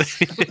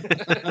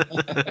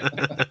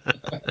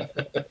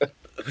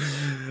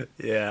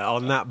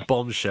on that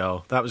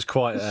bombshell, that was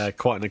quite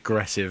an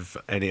aggressive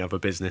any other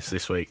business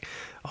this week.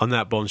 On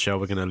that bombshell,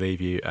 we're going to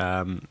leave you.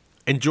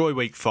 Enjoy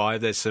week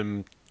 5. There's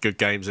some good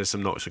games. There's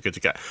some not so good to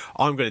get.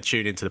 I'm going to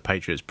tune into the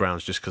Patriots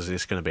Browns just because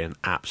it's going to be an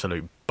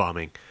absolute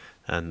bumming,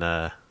 and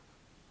I've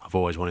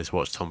always wanted to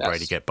watch Tom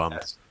Brady get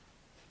bummed.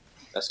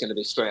 That's going to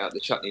be straight out the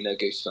chutney, no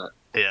goose fat.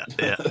 Yeah.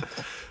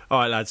 All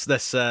right, lads.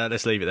 Let's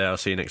leave it there. I'll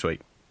see you next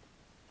week.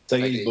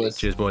 Take it easy, boys.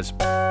 Cheers, boys.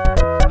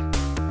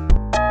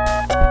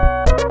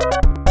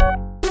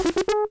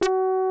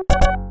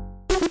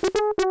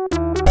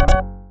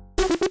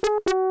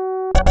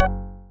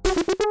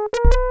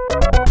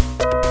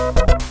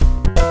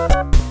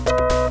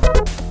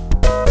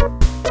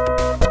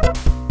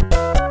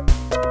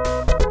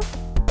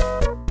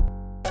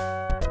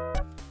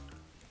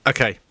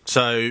 Okay,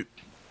 so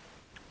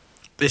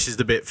this is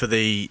the bit for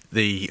the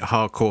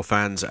hardcore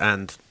fans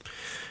and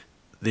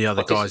the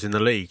other guys in the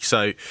league.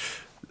 So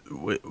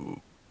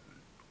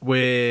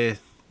we're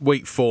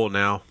week 4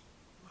 now,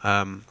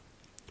 and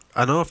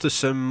after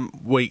some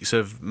weeks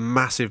of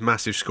massive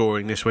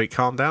scoring this week,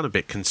 calm down a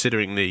bit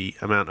considering the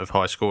amount of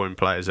high scoring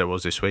players there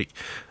was this week.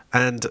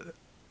 And,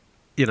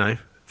 you know,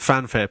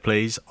 fanfare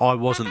please, I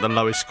wasn't the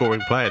lowest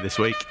scoring player this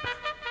week.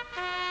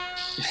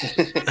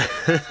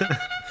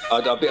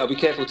 I'll be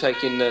careful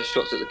taking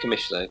shots at the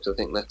commissioner, because I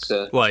think that's...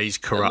 well, he's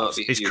corrupt.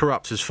 He's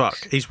corrupt as fuck.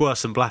 He's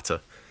worse than Blatter.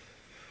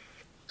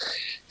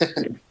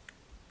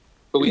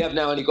 But we have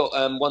now only got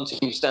one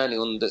team standing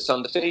on that's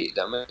undefeated,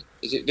 don't we?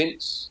 Is it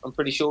Vince? I'm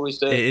pretty sure is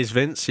the... It is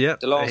Vince, yeah.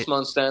 The last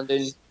man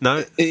standing.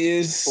 No. He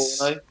is...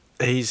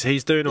 4-0.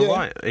 He's doing all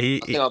right. I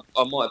think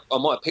I might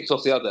have picked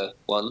off the other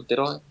one, did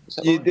I? Is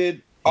that you right?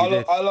 did. I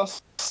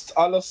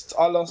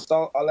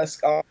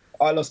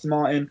lost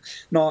Martin.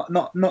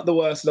 Not the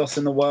worst loss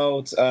in the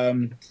world.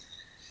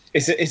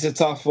 It's a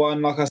tough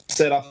one. Like I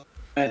said, I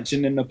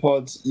mentioned in the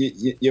pod,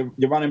 your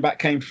running back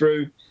came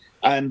through,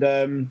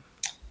 and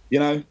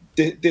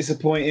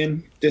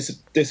disappointing.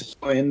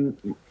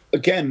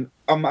 Again,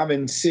 I'm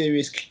having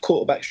serious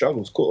quarterback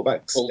struggles.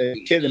 Quarterbacks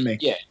killing me.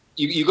 Yeah,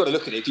 you got to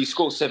look at it. If you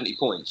score 70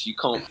 points, you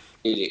can't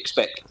really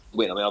expect to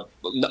win. I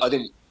mean, I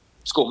didn't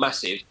score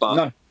massive, but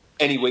no.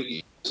 Any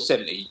week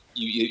 70,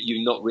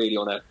 you're not really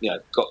on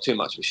got too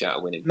much of a shout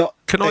of winning.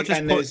 Can I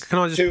just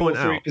point 2 or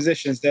 3 out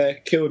positions there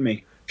killed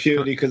me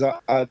purely because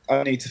I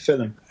need to fill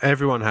them.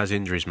 Everyone has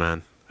injuries,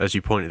 man, as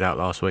you pointed out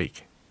last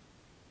week.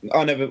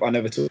 I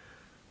never took.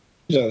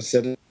 I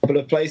said a couple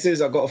of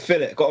places. I've got to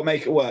fill it. Got to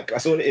make it work.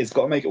 That's all it is.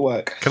 Got to make it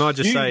work. Can I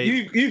just say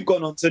you've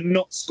gone on to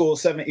not score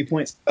 70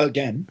 points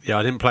again? Yeah,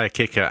 I didn't play a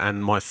kicker,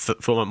 and my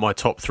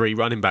top 3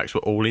 running backs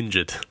were all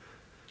injured.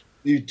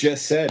 You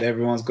just said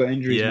everyone's got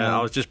injuries. Yeah, man.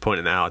 I was just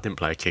pointing out I didn't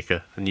play a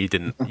kicker, and you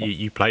didn't.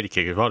 you played a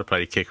kicker. If I'd have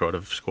played a kicker, I'd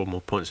have scored more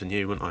points than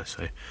you, wouldn't I?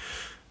 So,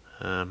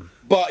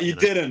 but you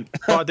didn't.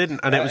 But I didn't,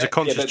 and it was a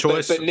conscious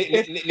choice. But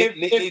neither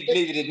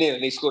did Neil,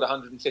 and he scored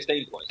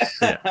 115 points.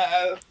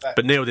 Yeah.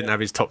 But Neil didn't have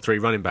his top 3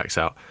 running backs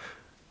out.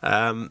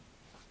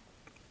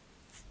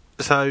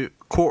 So,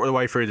 quarter of the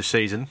way through the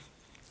season,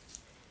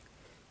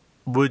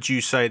 would you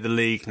say the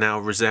league now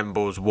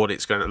resembles what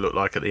it's going to look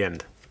like at the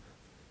end?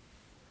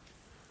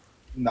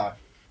 No.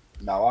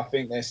 I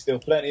think there's still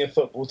plenty of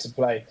football to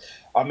play.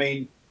 I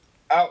mean,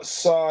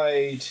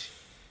 outside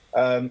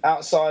of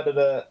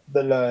the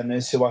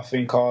Learners, who I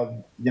think are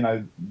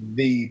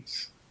the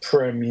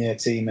premier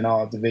team in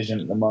our division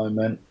at the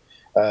moment,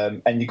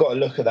 and you've got to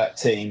look at that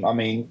team. I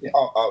mean,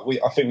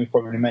 I think we've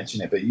probably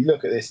mentioned it, but you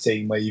look at this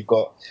team where you've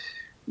got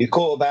your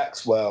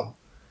quarterbacks,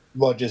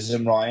 Rodgers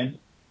and Ryan,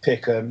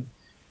 Pickham,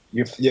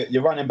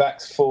 your running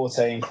backs,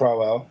 Forte and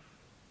Crowell,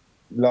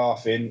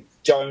 laughing,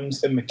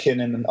 Jones and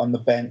McKinnon on the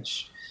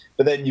bench.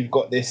 But then you've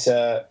got this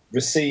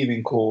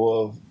receiving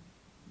core of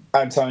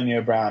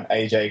Antonio Brown,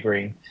 AJ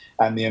Green,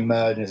 and the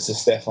emergence of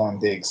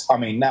Stephon Diggs. I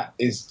mean, that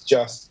is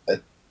just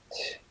a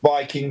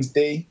Vikings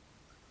D.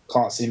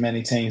 Can't see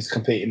many teams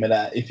competing with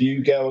that. If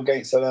you go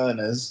against the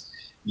Learners,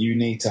 you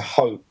need to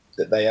hope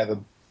that they have a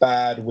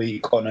bad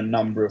week on a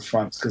number of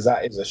fronts, because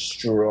that is a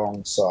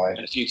strong side.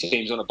 And a few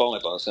teams on a bye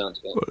by the sound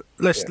of it.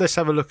 Let's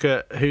have a look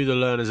at who the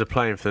Learners are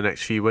playing for the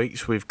next few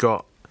weeks. We've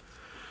got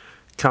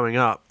coming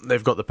up,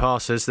 they've got the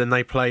Passers, then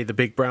they play the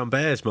Big Brown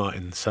Bears,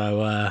 Martin.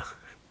 So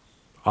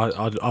I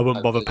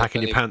wouldn't bother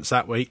packing your pants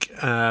that week.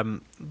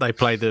 They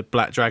play the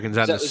Black Dragons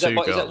and the Sioux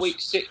Girls. Is that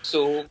week 6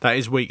 or? That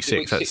is week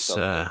 6.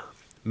 That's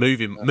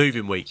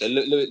moving week, so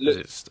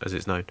as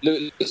it's known.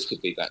 Lewis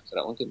could be back for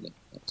that one, couldn't he?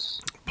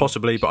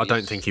 Possibly, but I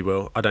don't think he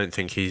will. I don't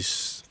think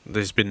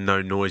there's been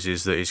no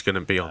noises that he's going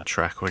to be on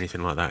track or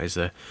anything like that, is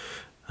there?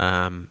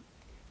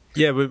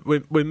 Yeah,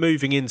 we're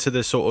moving into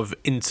the sort of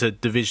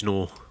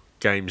interdivisional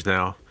games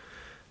now.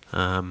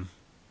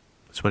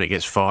 It's when it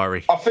gets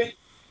fiery. I think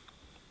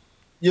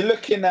you're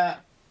looking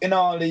at, in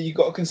our league, you've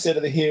got to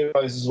consider the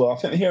Heroes as well. I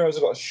think the Heroes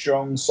have got a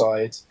strong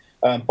side.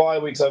 Bye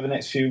weeks over the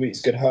next few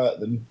weeks could hurt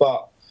them,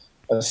 but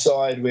a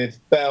side with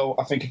Bell,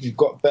 I think if you've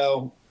got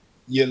Bell,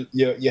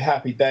 you're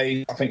happy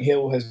days. I think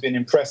Hill has been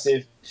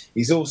impressive.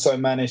 He's also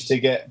managed to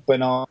get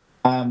Bernard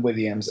and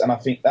Williams. And I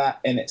think that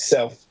in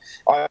itself,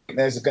 I think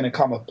there's going to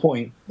come a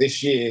point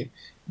this year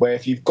where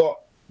if you've got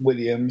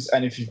Williams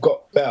and if you've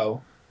got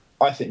Bell,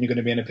 I think you're going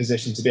to be in a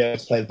position to be able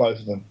to play both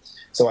of them.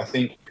 So I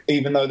think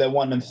even though they're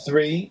 1 and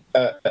 3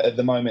 at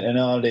the moment in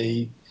our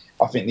league,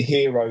 I think the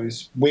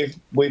heroes with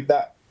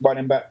that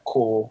running back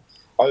core,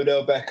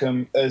 Odell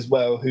Beckham as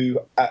well, who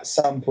at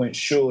some point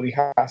surely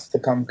has to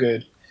come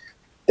good.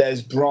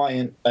 There's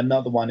Bryant,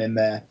 another one in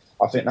there.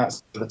 I think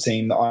that's the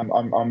team that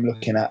I'm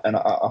looking at, and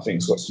I think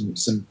it's got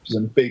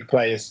some big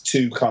players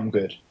to come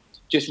good.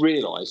 Just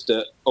realised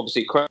that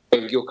obviously, Craig,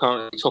 you're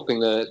currently topping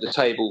the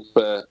table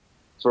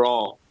for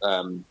our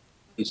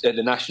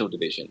the national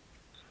division,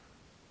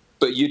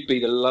 but you'd be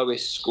the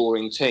lowest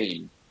scoring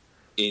team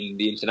in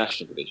the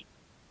international division.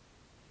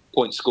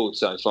 Points scored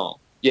so far.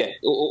 Yeah,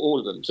 all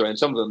of them. Sorry, and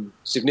some of them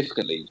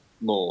significantly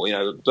more. You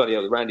know, bloody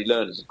hell, the Randy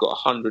Lerners have got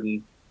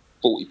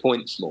 140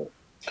 points more.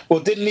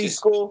 Well, didn't he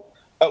score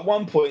at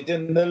one point?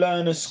 Didn't the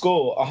Lerners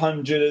score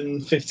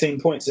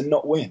 115 points and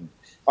not win?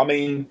 I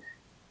mean,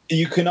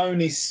 you can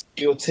only see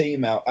your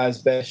team out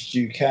as best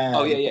you can.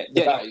 Oh yeah.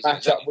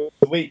 Match up with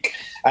the week.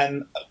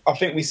 And I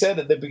think we said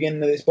at the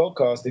beginning of this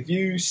podcast, if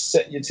you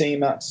set your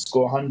team out to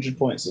score 100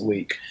 points a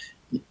week,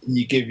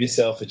 you give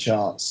yourself a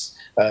chance.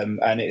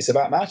 And it's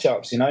about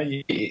matchups. You know,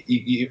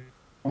 you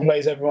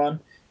plays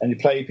everyone, and you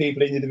play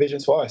people in your division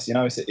twice. You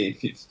know, if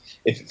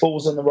it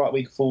falls on the right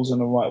week, it falls on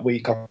the right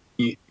week.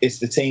 It's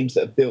the teams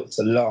that are built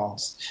to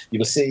last. You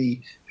will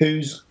see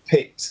who's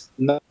picked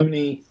not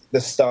only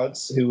the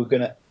studs who are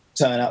going to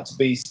turn out to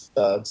be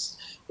studs,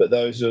 but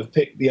those who have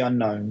picked the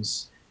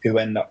unknowns who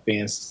end up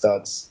being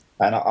studs.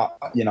 And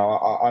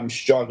I'm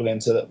struggling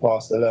to look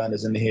past the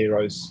Lerners and the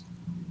heroes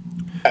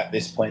at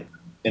this point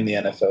in the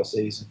NFL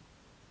season.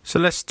 So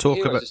let's talk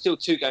about. They're still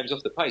 2 games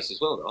off the pace as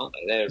well, aren't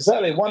they? They're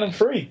exactly 1 and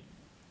 3.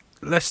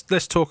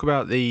 Let's talk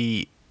about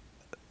the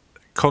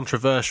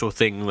controversial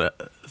things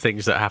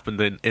that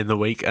happened in the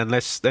week, and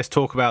let's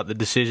talk about the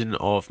decision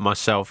of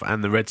myself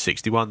and the Red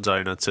 61's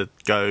owner to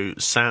go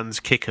sans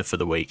kicker for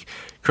the week.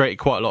 Created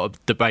quite a lot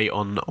of debate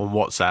on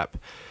WhatsApp.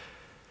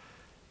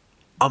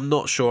 I'm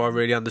not sure I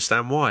really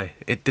understand why.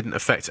 It didn't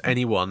affect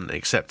anyone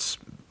except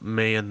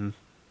me and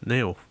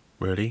Neil,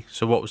 really.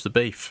 So what was the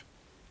beef?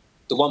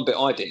 The one bit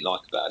I didn't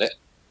like about it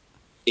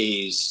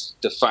is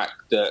the fact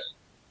that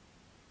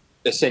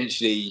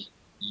essentially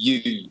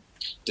you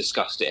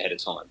discussed it ahead of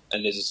time,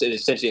 and there's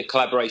essentially a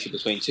collaboration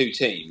between 2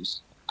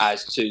 teams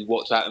as to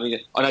what's happening. I mean,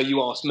 I know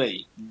you asked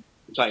me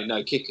playing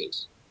no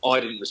kickers. I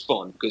didn't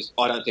respond because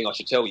I don't think I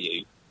should tell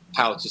you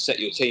how to set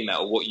your team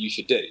out or what you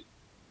should do.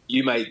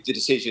 You made the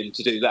decision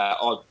to do that.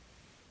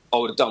 I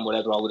would have done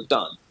whatever I would have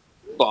done,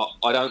 but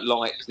I don't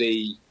like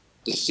the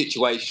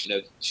situation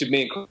of should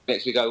me and Craig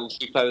next week go, well,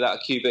 should we play without a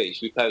QB?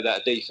 Should we play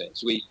without a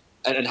defence?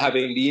 And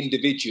having the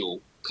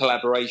individual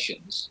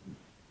collaborations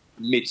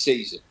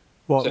mid-season.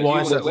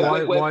 Why is that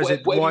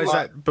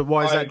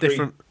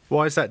different?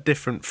 Why is that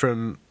different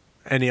from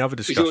any other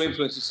discussion? Because your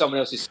influence is someone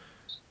else's.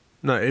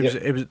 No,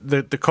 it was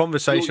the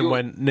conversation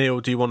when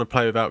Neil, do you want to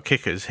play without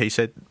kickers? He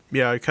said,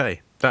 yeah,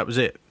 okay. That was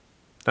it.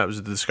 That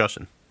was the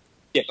discussion.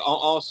 Yeah,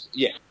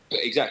 but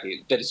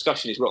exactly. The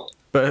discussion is wrong.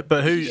 But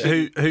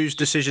whose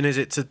decision is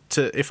it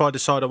to if I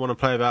decide I want to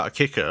play without a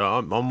kicker,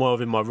 I'm well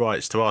within my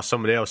rights to ask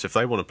somebody else if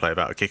they want to play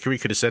without a kicker. He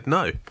could have said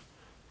no.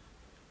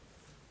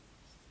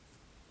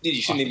 You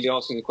shouldn't even be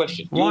asking the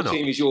question. Why your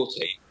team is your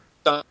team.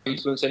 Don't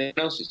influence anyone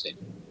else's team.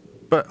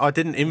 But I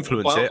didn't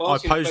influence it. I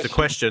posed a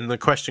question. The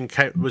question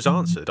was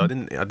answered. I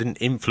didn't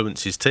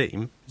influence his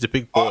team. He's a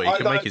big boy. He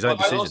can make his own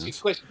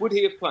decisions. Would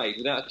he have played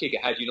without a kicker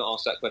had you not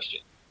asked that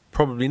question?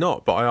 Probably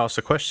not. But I asked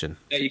a question.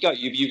 There you go.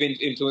 You've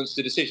influenced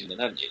the decision, then,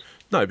 haven't you?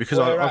 No, because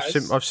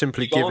I've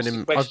simply given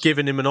him. I've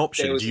given him an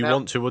option. Do you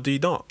want to or do you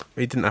not?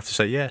 He didn't have to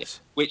say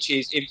yes. Which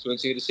is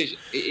influencing a decision.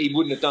 He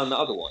wouldn't have done that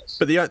otherwise.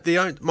 But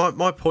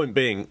my point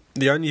being,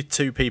 the only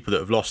 2 people that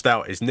have lost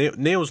out is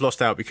Neil's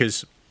lost out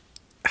because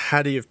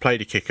had he have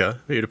played a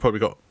kicker, he would have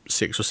probably got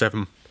 6 or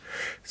 7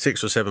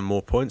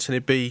 more points, and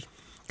he'd be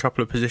a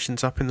couple of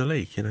positions up in the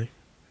league. You know,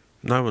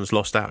 no one's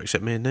lost out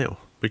except me and Neil.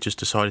 We just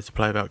decided to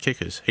play without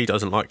kickers. He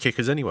doesn't like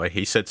kickers anyway.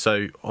 He said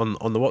so on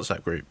the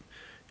WhatsApp group.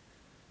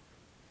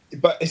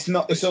 But it's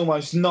not. It's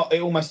almost not.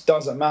 It almost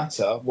doesn't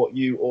matter what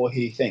you or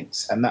he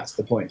thinks, and that's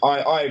the point.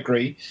 I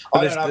agree.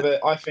 I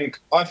think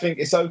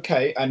it's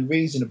okay and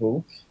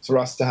reasonable for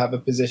us to have a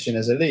position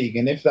as a league,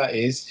 and if that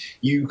is,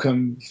 you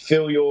can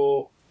fill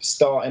your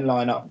starting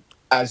lineup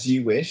as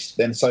you wish.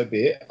 Then so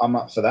be it. I'm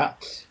up for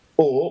that.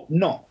 Or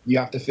not. You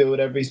have to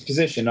fill every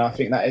position. And I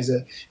think that is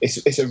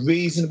it's a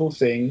reasonable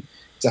thing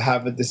to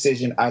have a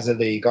decision as a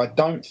league. I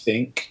don't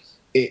think.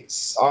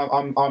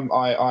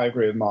 I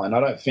agree with mine. I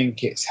don't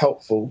think it's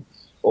helpful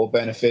or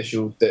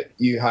beneficial that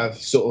you have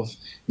sort of,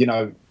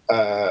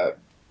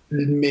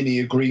 mini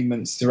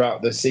agreements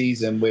throughout the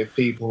season with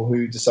people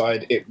who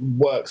decide it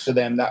works for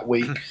them that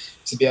week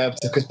to be able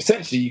to, because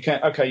potentially you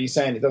can't, okay, you're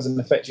saying it doesn't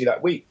affect you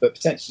that week, but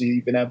potentially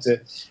you've been able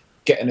to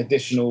get an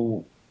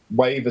additional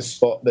waiver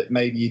spot that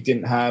maybe you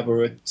didn't have,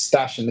 or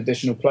stash an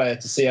additional player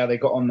to see how they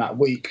got on that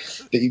week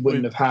that you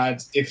wouldn't have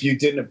had if you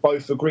didn't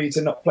both agree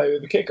to not play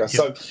with a kicker.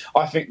 So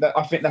I think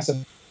that's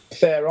a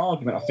fair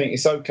argument. I think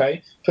it's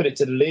okay. Put it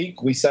to the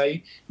league. We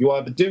say you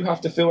either do have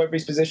to fill every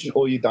position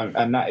or you don't,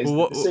 and that is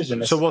the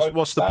decision. So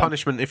what's the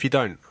punishment if you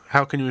don't?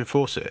 How can you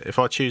enforce it? If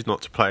I choose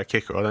not to play a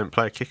kicker, I don't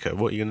play a kicker.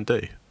 What are you going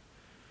to do?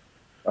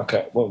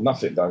 Okay, well,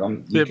 nothing, Doug.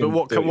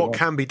 But what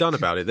can be done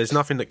about it? There's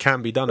nothing that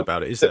can be done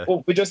about it, is there?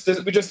 Well, we just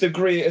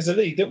agree as a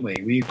league, didn't we?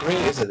 We agree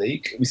as a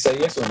league. We say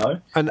yes or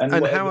no.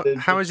 And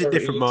how is it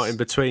different, Martin,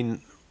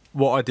 between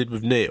what I did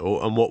with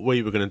Neil and what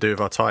we were going to do with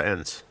our tight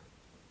ends?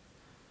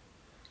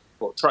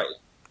 What, trade?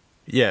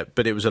 Yeah,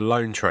 but it was a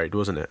loan trade,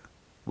 wasn't it?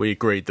 We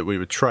agreed that we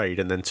would trade,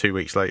 and then 2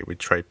 weeks later we'd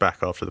trade back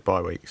after the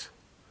bye weeks.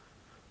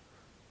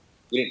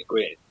 We didn't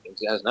agree. It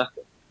hasn't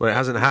happened. Well, it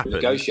hasn't happened.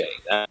 Negotiating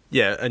that.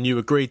 Yeah, and you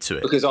agreed to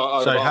it. Because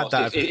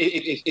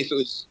if it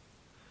was,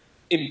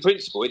 in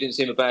principle, it didn't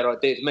seem a bad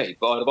idea to me,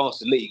 but I'd have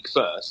asked the league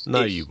first.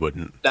 No, you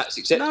wouldn't. That's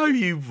acceptable. No,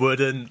 you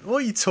wouldn't. What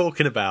are you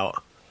talking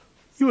about?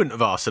 You wouldn't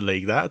have asked the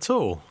league that at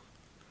all.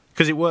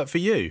 Because it worked for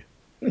you.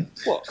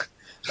 What?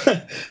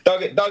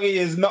 Dougie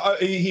is not.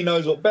 He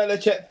knows what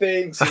Belichick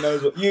thinks. He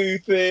knows what you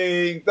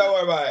think. Don't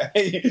worry about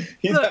it.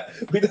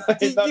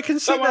 You can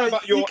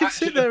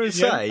sit there and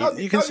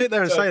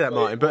say that,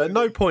 Martin. But at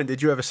no point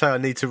did you ever say I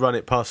need to run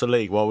it past the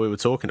league while we were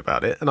talking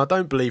about it. And I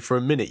don't believe for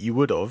a minute you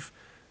would have.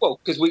 Well,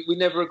 because we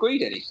never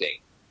agreed anything.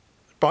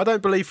 But I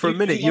don't believe for a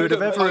minute you would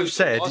have ever have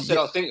said. I said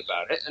I'll think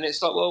about it, and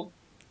it's like, well,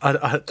 a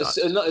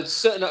lot of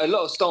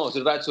stars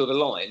would have had to have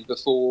aligned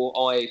before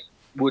I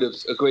would have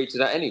agreed to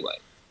that anyway.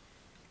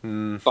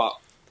 But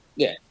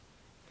yeah,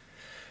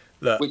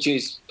 look, which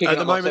is at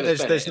the moment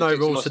there's no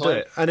rules to do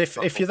it. And if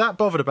you're that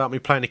bothered about me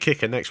playing a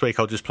kicker next week,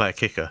 I'll just play a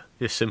kicker.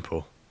 It's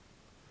simple.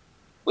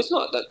 Well, it's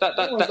not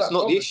that's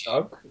not the issue.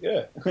 Doug.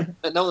 Yeah,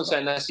 no one's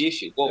saying that's the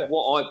issue. The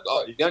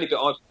only bit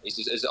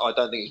is I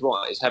don't think it's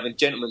right is having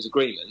gentlemen's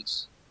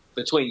agreements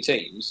between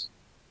teams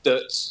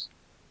that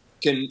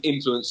can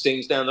influence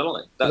things down the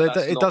line.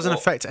 It doesn't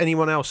affect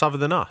anyone else other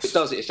than us. It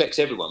does. It affects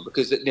everyone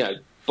because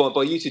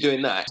by you two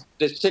doing that,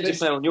 there's potentially a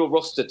player on your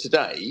roster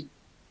today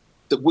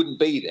that wouldn't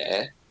be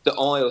there that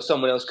I or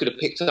someone else could have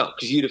picked up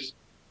because you'd have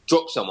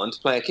dropped someone to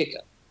play a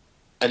kicker.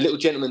 And little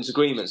gentlemen's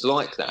agreements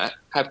like that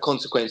have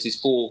consequences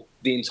for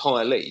the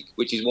entire league,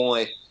 which is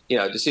why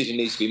a decision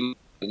needs to be made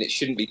and it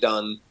shouldn't be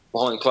done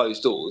behind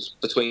closed doors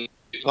between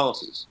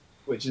parties.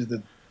 Which is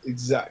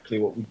exactly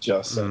what we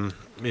just said.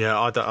 Yeah,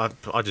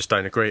 I just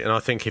don't agree. And I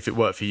think if it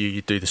worked for you,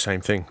 you'd do the same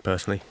thing,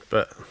 personally.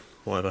 But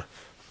whatever.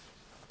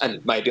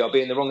 And maybe I'll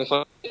be in the wrong if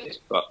I did,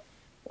 but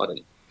I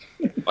don't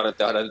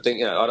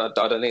think I don't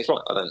think it's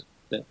right. I don't.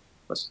 Yeah,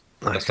 that's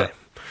okay.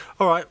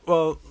 All right.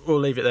 Well, we'll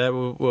leave it there.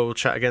 We'll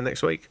chat again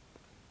next week.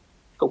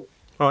 Cool.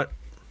 All right.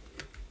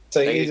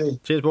 Take it easy.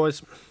 Cheers,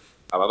 boys.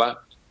 Bye.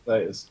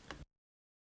 Laters.